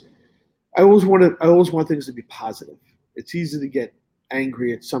always want things to be positive. It's easy to get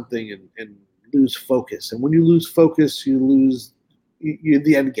angry at something and lose focus. And when you lose focus, you lose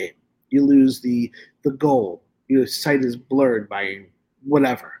the end game. You lose the goal. Your sight is blurred by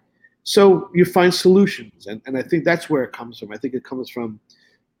whatever. So you find solutions. And I think that's where it comes from. I think it comes from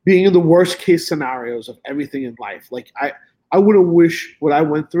being in the worst case scenarios of everything in life. Like I wouldn't wish what I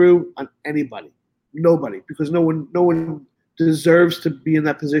went through on anybody, nobody, because no one deserves to be in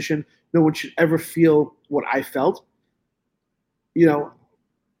that position. No one should ever feel what I felt.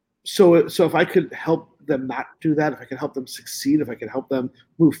 So if I could help them not do that, if I could help them succeed, if I could help them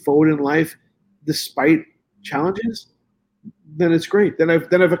move forward in life despite challenges, then it's great. Then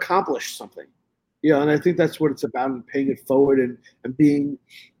I've accomplished something. And I think that's what it's about, and paying it forward and being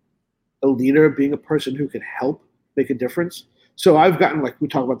a leader, being a person who can help make a difference. So I've gotten, like we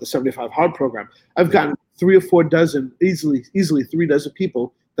talk about the 75 Hard program, I've gotten 3 or 4 dozen, easily 3 dozen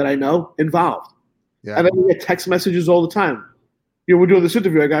people that I know involved. Yeah. And I get text messages all the time. We're doing this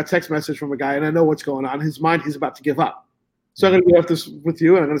interview. I got a text message from a guy, and I know what's going on. In his mind, he's about to give up. So I'm going to get off this with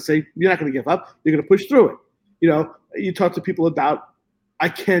you, and I'm going to say, you're not going to give up. You're going to push through it. You talk to people about, I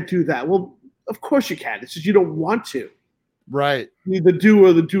can't do that. Well, of course you can. It's just you don't want to. Right. The do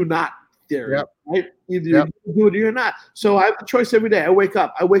or the do not theory. Yep. Right? Either you do it or you're not. So I have a choice every day. I wake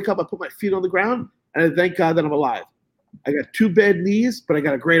up, I put my feet on the ground, and I thank God that I'm alive. I got 2 bad knees, but I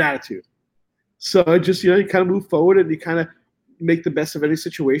got a great attitude. So I just, you kind of move forward, and you kind of make the best of any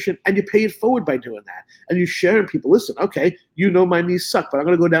situation, and you pay it forward by doing that. And you share with people, listen, okay, my knees suck, but I'm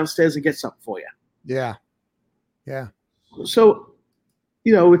going to go downstairs and get something for you. Yeah. Yeah. So,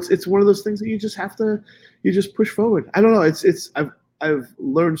 it's one of those things that you just push forward. I don't know. I've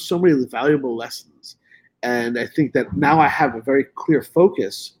learned so many valuable lessons. And I think that now I have a very clear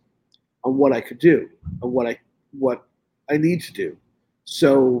focus on what I could do and what I need to do.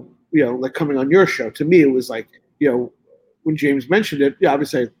 So, like coming on your show, to me, it was like, when James mentioned it,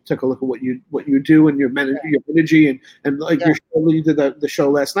 obviously I took a look at what you do and your energy and like your show, you did the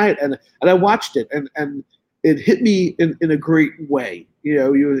show last night, and I watched it and it hit me in a great way.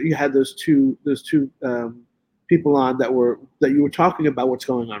 You had those two people on that you were talking about what's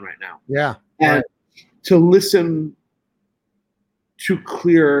going on right now. Yeah. And to listen to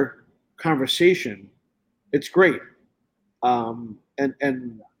clear conversation, it's great. And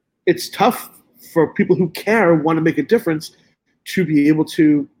it's tough for people who care, want to make a difference, to be able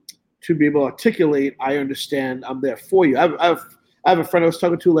to articulate, I understand, I'm there for you. I have a friend I was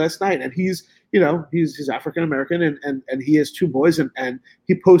talking to last night, and he's African American, and he has 2 boys, and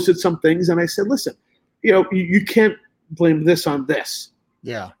he posted some things, and I said, listen, you can't blame this on this.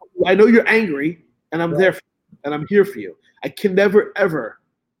 Yeah. I know you're angry, and I'm there for you, and I'm here for you. I can never, ever,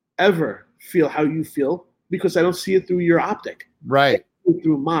 ever feel how you feel, because I don't see it through your optic. Right. I see it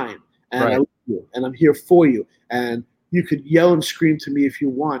through mine. And I love you, and I'm here for you. And you could yell and scream to me if you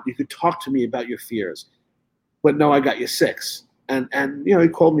want. You could talk to me about your fears. But no, I got you 6. And he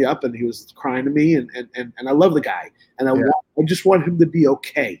called me up, and he was crying to me, and I love the guy. And I just want him to be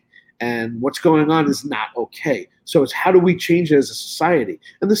okay. And what's going on is not okay. So it's, how do we change it as a society?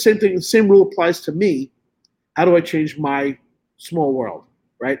 And the same rule applies to me. How do I change my small world,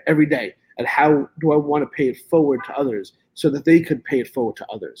 right, every day? And how do I want to pay it forward to others, so that they could pay it forward to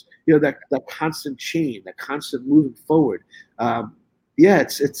others? That constant chain, that constant moving forward.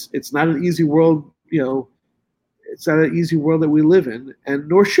 It's not an easy world. It's not an easy world that we live in, and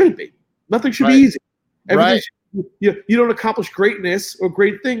nor should it be. Nothing should be easy. Everything you don't accomplish greatness or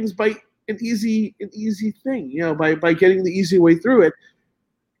great things by an easy thing. By getting the easy way through it.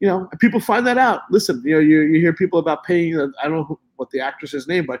 And people find that out. Listen, you hear people about paying. I don't know what the actress's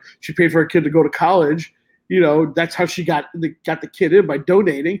name, but she paid for her kid to go to college. That's how she got the kid in, by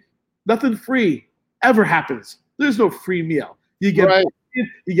donating. Nothing free ever happens. There's no free meal. You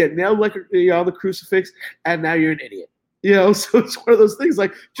get nailed like on the crucifix, and now you're an idiot. So it's one of those things,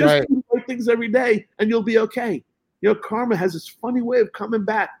 like, just do the right things every day, and you'll be okay. Karma has this funny way of coming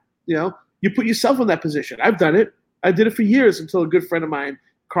back. You put yourself in that position. I've done it. I did it for years, until a good friend of mine,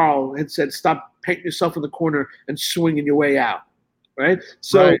 Carl, had said, stop painting yourself in the corner and swinging your way out, right?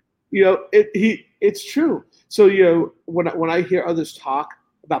 So it's true. So when I hear others talk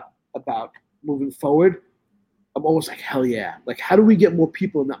about moving forward, I'm always like, hell yeah! Like, how do we get more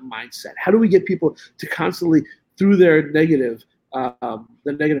people in that mindset? How do we get people to constantly, through their negative, the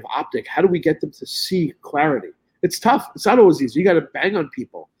negative optic, how do we get them to see clarity? It's tough. It's not always easy. You got to bang on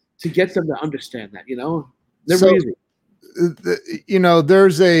people to get them to understand that. Never easy.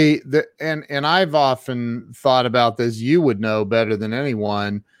 There's and I've often thought about this. You would know better than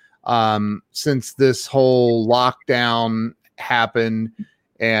anyone, since this whole lockdown happened.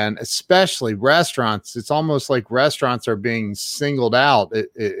 And especially restaurants, it's almost like restaurants are being singled out.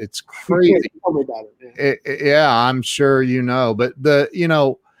 It's crazy. Tell me about it, yeah, I'm sure but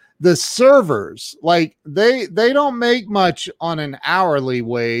the servers, like they don't make much on an hourly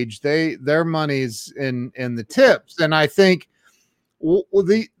wage. Their money's in the tips, and I think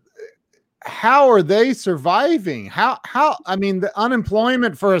how are they surviving? How I mean, the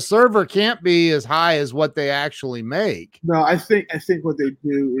unemployment for a server can't be as high as what they actually make. No, I think what they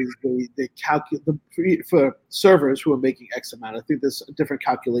do is they calculate for servers who are making X amount. I think there's a different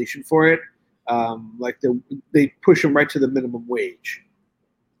calculation for it. Like they push them right to the minimum wage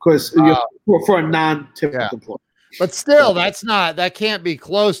because for a non-typical employee. But still, that can't be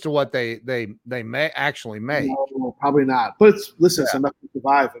close to what they may actually make. No, probably not. But listen, it's enough to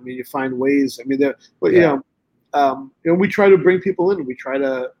survive. I mean, you find ways. I mean, we try to bring people in.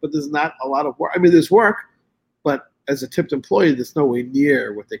 But there's not a lot of work. I mean, there's work, but as a tipped employee, there's no way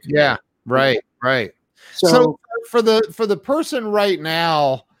near what they can. Yeah, do. Right. So for the person right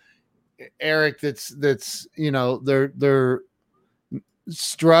now, Eric, that's they're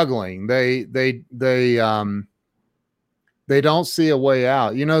struggling. They don't see a way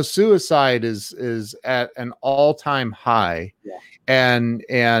out. Suicide is at an all-time high. Yeah. And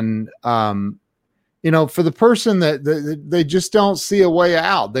for the person that they just don't see a way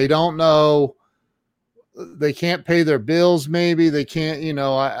out. They don't know, they can't pay their bills. Maybe they can't,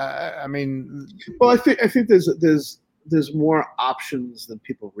 I mean, well, I think there's more options than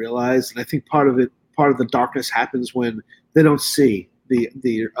people realize. And I think part of the darkness happens when they don't see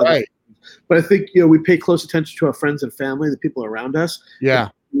the other. Right. But I think we pay close attention to our friends and family, the people around us. Yeah,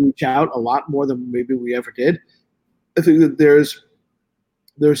 we reach out a lot more than maybe we ever did. I think that there's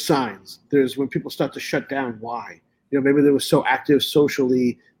signs. There's when people start to shut down. Why? Maybe they were so active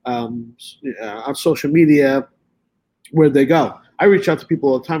socially on social media. Where'd they go? I reach out to people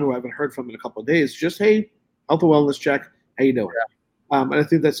all the time who I haven't heard from in a couple of days. Just, hey, health and wellness check. How you doing? Yeah. And I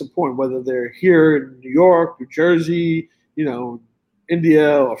think that's important. Whether they're here in New York, New Jersey,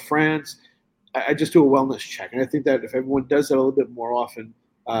 India or France, I just do a wellness check. And I think that if everyone does that a little bit more often,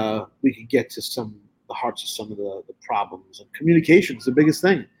 we could get to the hearts of some of the problems. And communication is the biggest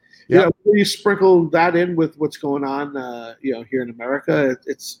thing. Yeah. You sprinkle that in with what's going on, here in America,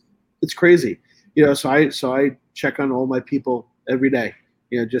 it's crazy. So I check on all my people every day,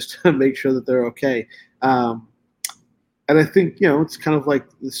 just to make sure that they're okay. And I think, it's kind of like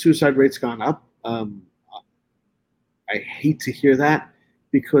the suicide rate's gone up. I hate to hear that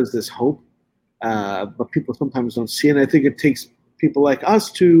because there's hope, but people sometimes don't see it. And I think it takes people like us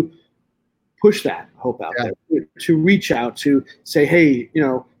to push that hope out there, to reach out, to say, hey,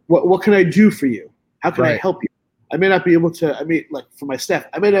 what can I do for you? How can I help you? I may not be able to, like for my staff,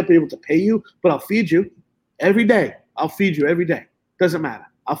 I may not be able to pay you, but I'll feed you every day. I'll feed you every day. Doesn't matter.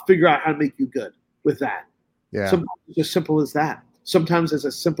 I'll figure out how to make you good with that. Yeah. Sometimes it's as simple as that. Sometimes it's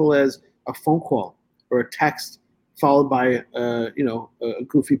as simple as a phone call or a text followed by a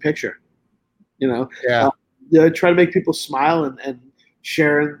goofy picture. Try to make people smile and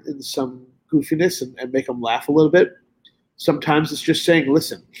share in some goofiness and make them laugh a little bit. Sometimes it's just saying,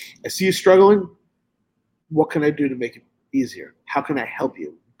 listen, I see you struggling. What can I do to make it easier? How can I help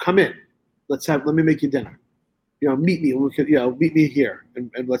you? Come in. Let me make you dinner. Meet me. Meet me here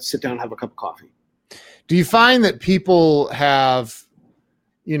and let's sit down and have a cup of coffee. Do you find that people have,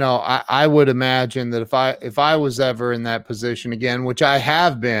 I would imagine that if I was ever in that position again, which I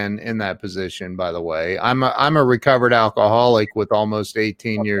have been in that position, by the way, I'm a recovered alcoholic with almost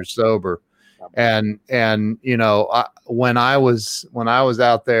 18 years sober. And when I was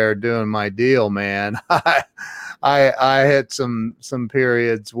out there doing my deal, man, I hit some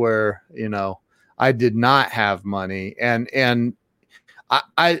periods where, I did not have money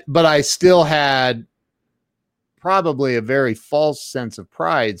but I still had probably a very false sense of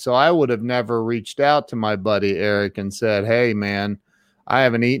pride. So I would have never reached out to my buddy Eric and said, hey man, I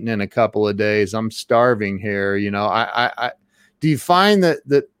haven't eaten in a couple of days. I'm starving here. Do you find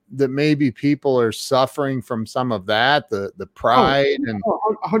that that maybe people are suffering from some of that, the pride and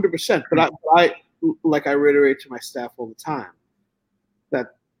 100%. But I like I reiterate to my staff all the time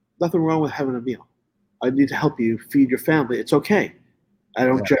that nothing wrong with having a meal. I need to help you feed your family. It's okay. I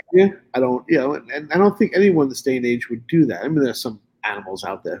don't judge you. I don't, and I don't think anyone in this day and age would do that. I mean, there's some animals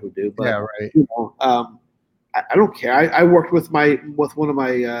out there who do, but I don't care. I worked with one of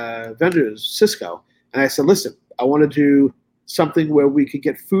my vendors, Cisco, and I said, listen, I want to do something where we could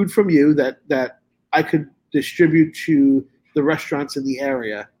get food from you that I could distribute to the restaurants in the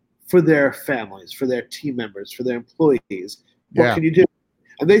area for their families, for their team members, for their employees. What can you do?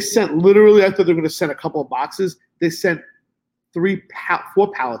 And they sent literally, I thought they were going to send a couple of boxes. They sent 4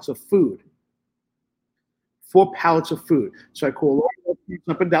 pallets of food. 4 pallets of food. So I called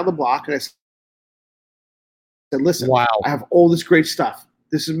up and down the block and I said, listen, I have all this great stuff.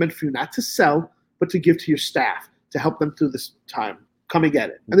 This is meant for you not to sell, but to give to your staff to help them through this time. Come and get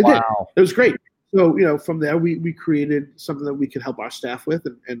it. And they did. It was great. So, from there, we created something that we could help our staff with.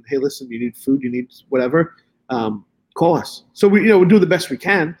 And hey, listen, you need food, you need whatever, call us. So we do the best we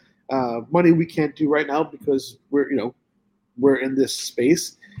can. Money we can't do right now because we're in this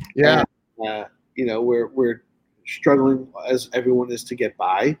space. Yeah. And, we're struggling as everyone is to get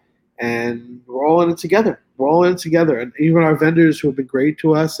by, and we're all in it together. And even our vendors who have been great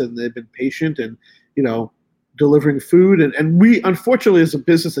to us and they've been patient and, delivering food. And we, unfortunately, as a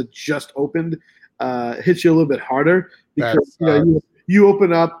business that just opened, hits you a little bit harder because you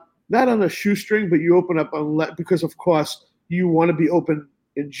open up not on a shoestring, but you open up because of course you want to be open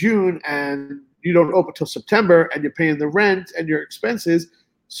in June and you don't open till September and you're paying the rent and your expenses.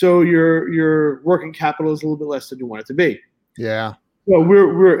 So your working capital is a little bit less than you want it to be. Yeah. So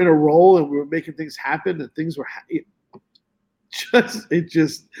we're in a role and we're making things happen and things were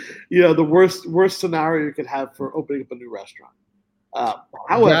the worst scenario you could have for opening up a new restaurant.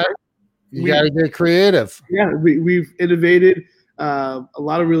 However, you got to get creative. Yeah, we've innovated a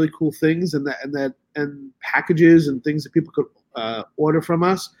lot of really cool things and packages and things that people could order from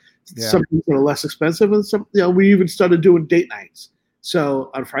us. Yeah. Some things that are less expensive, and some we even started doing date nights. So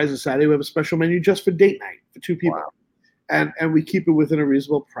on Fridays and Saturday, we have a special menu just for date night for 2 people, and we keep it within a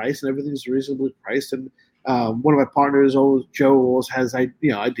reasonable price, and everything's reasonably priced. And one of my partners, Joe, always has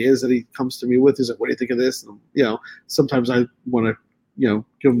ideas that he comes to me with. He's like, "What do you think of this?" And, sometimes I want to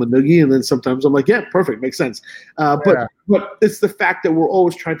give him a noogie, and then sometimes I'm like, "Yeah, perfect, makes sense." But it's the fact that we're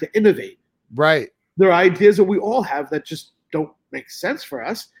always trying to innovate. Right. There are ideas that we all have that just don't make sense for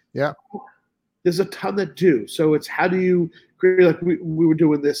us. Yeah. There's a ton that do. So it's how do you create, like we were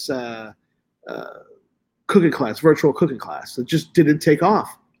doing this cooking class, virtual cooking class that just didn't take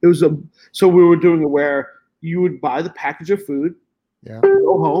off. So we were doing it where you would buy the package of food,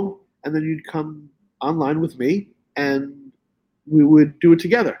 go home, and then you'd come online with me and we would do it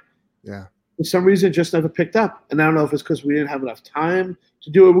together. Yeah. For some reason, it just never picked up. And I don't know if it's because we didn't have enough time to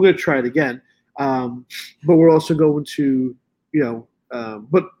do it. We're going to try it again. But we're also going to,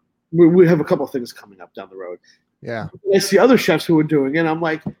 but we have a couple of things coming up down the road. Yeah. I see other chefs who are doing it. And I'm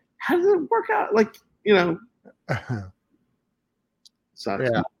like, how does it work out? Like, so,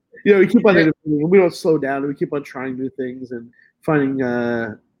 we keep on innovating and we don't slow down. And we keep on trying new things and finding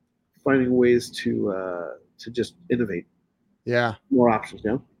ways to just innovate. Yeah. More options,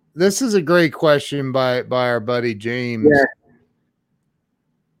 This is a great question by our buddy James. Yeah.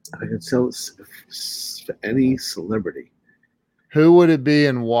 I can sell for any celebrity. Who would it be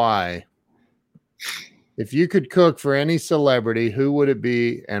and why? If you could cook for any celebrity, who would it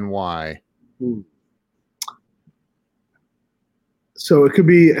be and why? So it could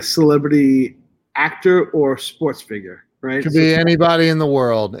be a celebrity actor or sports figure, right? It could be anybody in the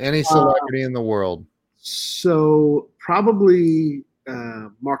world, any celebrity in the world. So probably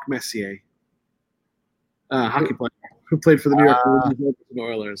Mark Messier, hockey player who played for the New York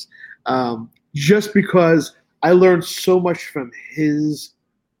Oilers. Just because I learned so much from his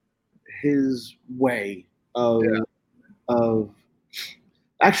way of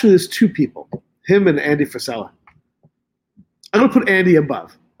actually there's 2 people, him and Andy Frisella. I'm going to put Andy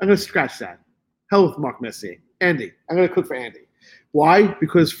above. I'm going to scratch that. Hell with Mark Messier. Andy. I'm going to cook for Andy. Why?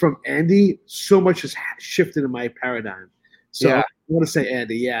 Because from Andy, so much has shifted in my paradigm. So I want to say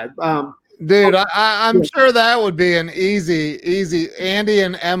Andy, Dude, I'm sure that would be an easy. Andy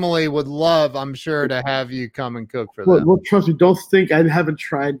and Emily would love, I'm sure, to have you come and cook for them. Well, trust me, don't think I haven't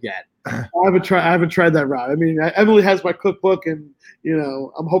tried yet. I haven't tried that route. I mean, Emily has my cookbook, and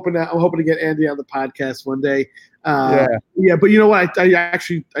I'm hoping to get Andy on the podcast one day. But you know what?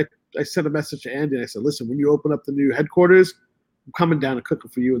 I sent a message to Andy and I said, listen, when you open up the new headquarters, I'm coming down and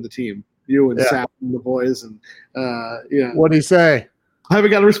cooking for you and the team, you and Sam and the boys, and What'd he say? I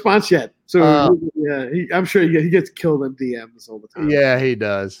haven't got a response yet. So yeah, I'm sure he gets killed in DMs all the time. Yeah, he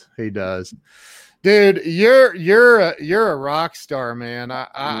does. He does. Dude, you're a rock star, man.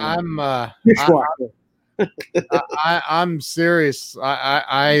 I'm serious.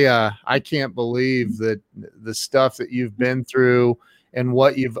 I can't believe that the stuff that you've been through and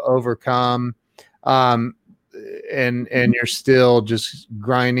what you've overcome. And you're still just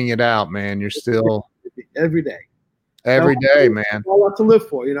grinding it out, man. You're still every day, man. A lot to live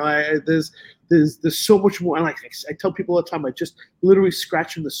for. There's so much more. And like I tell people all the time, I just literally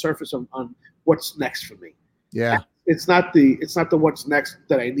scratching the surface on what's next for me. Yeah. It's not the what's next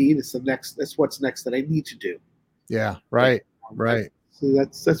that I need. That's what's next that I need to do. Yeah. Right. Right. So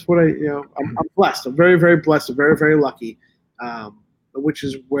that's what I'm blessed. I'm very, very blessed. I'm very, very lucky, which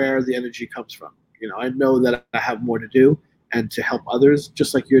is where the energy comes from. I know that I have more to do and to help others,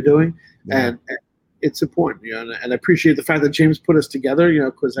 just like you're doing. Yeah. And it's important, and I appreciate the fact that James put us together,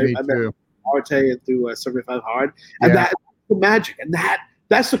 because I met Arte and through 75 Hard. And that's the magic. And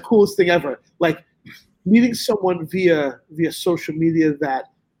that's the coolest thing ever. Like meeting someone via social media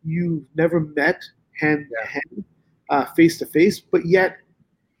that you've never met hand to hand, face to face, but yet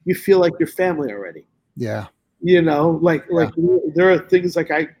you feel like you're family already. Yeah. Like there are things like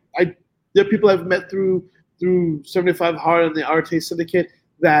there are people I've met through 75 Hard and the Arte Syndicate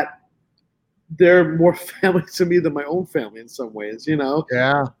that they're more family to me than my own family in some ways.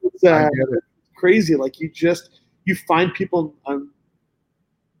 Yeah, it's crazy. Like you find people on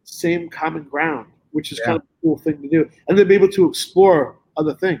same common ground, which is kind of a cool thing to do, and then be able to explore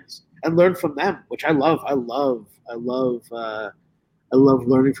other things and learn from them, which I love. I love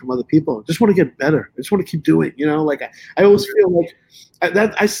learning from other people. I just want to get better. I just want to keep doing. Like I always feel like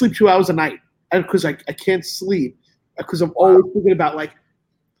I sleep 2 hours a night because I can't sleep because I'm always thinking about like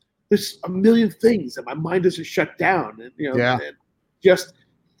there's a million things and my mind doesn't shut down. And and just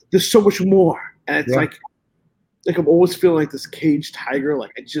there's so much more, and it's like I'm always feeling like this caged tiger.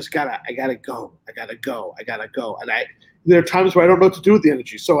 Like I gotta go. And there are times where I don't know what to do with the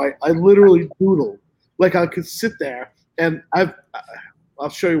energy, so I literally doodle. Like I could sit there. And I'll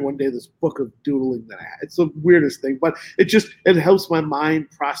show you one day this book of doodling that I have. It's the weirdest thing, but it helps my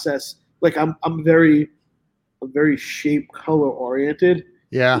mind process. Like I'm very shape color oriented.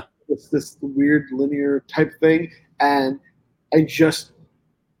 Yeah. It's this weird linear type thing. And I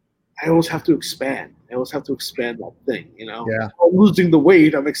always have to expand. I always have to expand that thing, Yeah. I'm losing the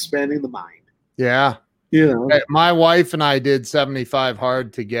weight, I'm expanding the mind. Yeah. My wife and I did 75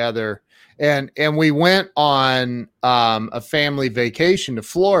 Hard together. And we went on a family vacation to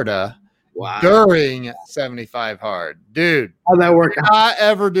Florida during 75 Hard. Dude, how'd that work out? Not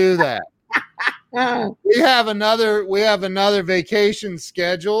ever do that. We have another vacation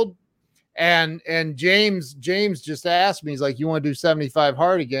scheduled, and James just asked me, he's like, "You want to do 75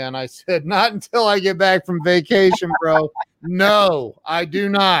 Hard again?" I said, "Not until I get back from vacation, bro." No, I do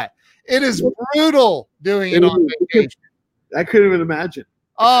not. It is brutal doing it on vacation. I couldn't even imagine.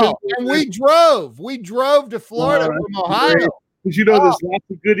 Oh, and we drove to Florida from Ohio. Because there's lots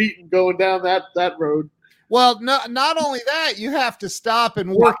of good eating going down that road. Well, not only that, you have to stop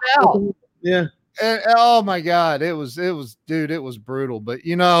and work out. Yeah. And, oh my God, it was dude, it was brutal. But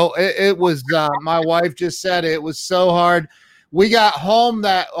it was my wife just said it was so hard. We got home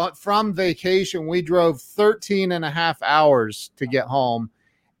from vacation, we drove 13 and a half hours to get home,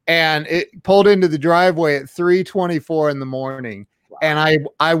 and it pulled into the driveway at 3:24 in the morning. And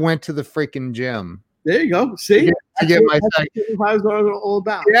I went to the freaking gym. There you go. See, to get my all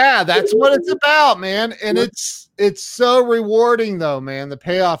about. Yeah, that's what it's about, man. And it's so rewarding, though, man. The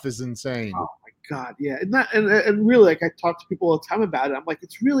payoff is insane. Oh my God, yeah. And really, like I talk to people all the time about it. I'm like,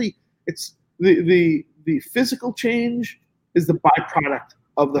 it's the physical change is the byproduct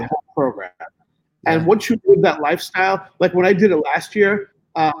of the whole program. Yeah. And once you live that lifestyle, like when I did it last year,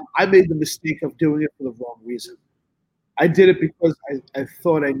 I made the mistake of doing it for the wrong reason. I did it because I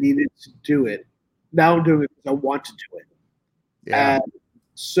thought I needed to do it. Now I'm doing it because I want to do it. Yeah. And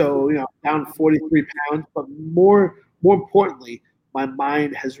so, I'm down 43 pounds, but more importantly, my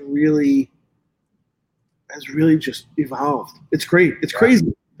mind has really just evolved. It's great. It's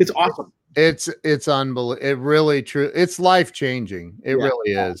crazy. It's awesome. It's unbelievable. It really true. It's life changing. It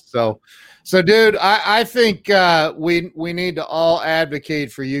really is. So dude, I think we need to all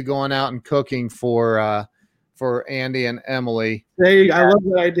advocate for you going out and cooking for Andy and Emily. I love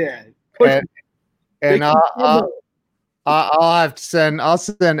that idea. And I'll have to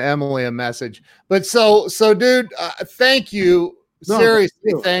send Emily a message. But so dude, thank you.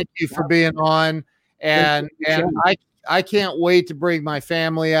 Seriously, thank you for being on. And I can't wait to bring my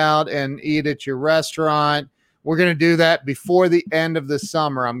family out and eat at your restaurant. We're going to do that before the end of the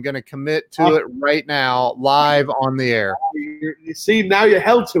summer. I'm going to commit to it right now, live on the air. You see, now you're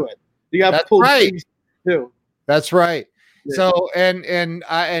held to it. You got to pull things too. That's right. Yeah. So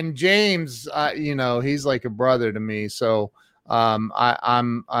and James, you know, he's like a brother to me. So I'm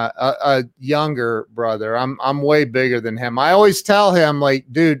a younger brother. I'm way bigger than him. I always tell him, like,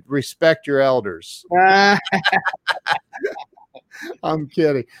 dude, respect your elders. I'm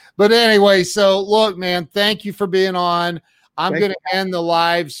kidding. But anyway, so look, man, thank you for being on. I'm going to end the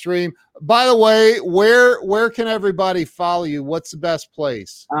live stream. By the way, where can everybody follow you? What's the best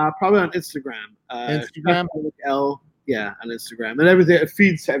place? Probably on Instagram. Instagram? on Instagram. And everything, it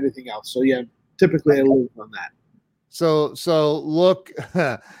feeds to everything else. So yeah, typically I live on that. So look,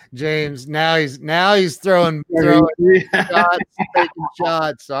 James, now he's throwing shots, taking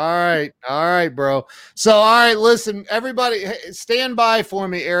shots. All right, bro. So all right, listen, everybody, stand by for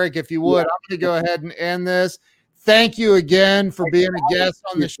me, Eric, if you would. I'm going to go ahead and end this. Thank you again for being a guest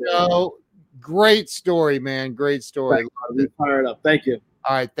on the show. Great story, man. Great story. Fired up. Thank you.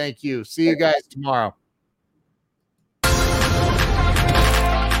 All right, thank you. See you guys tomorrow.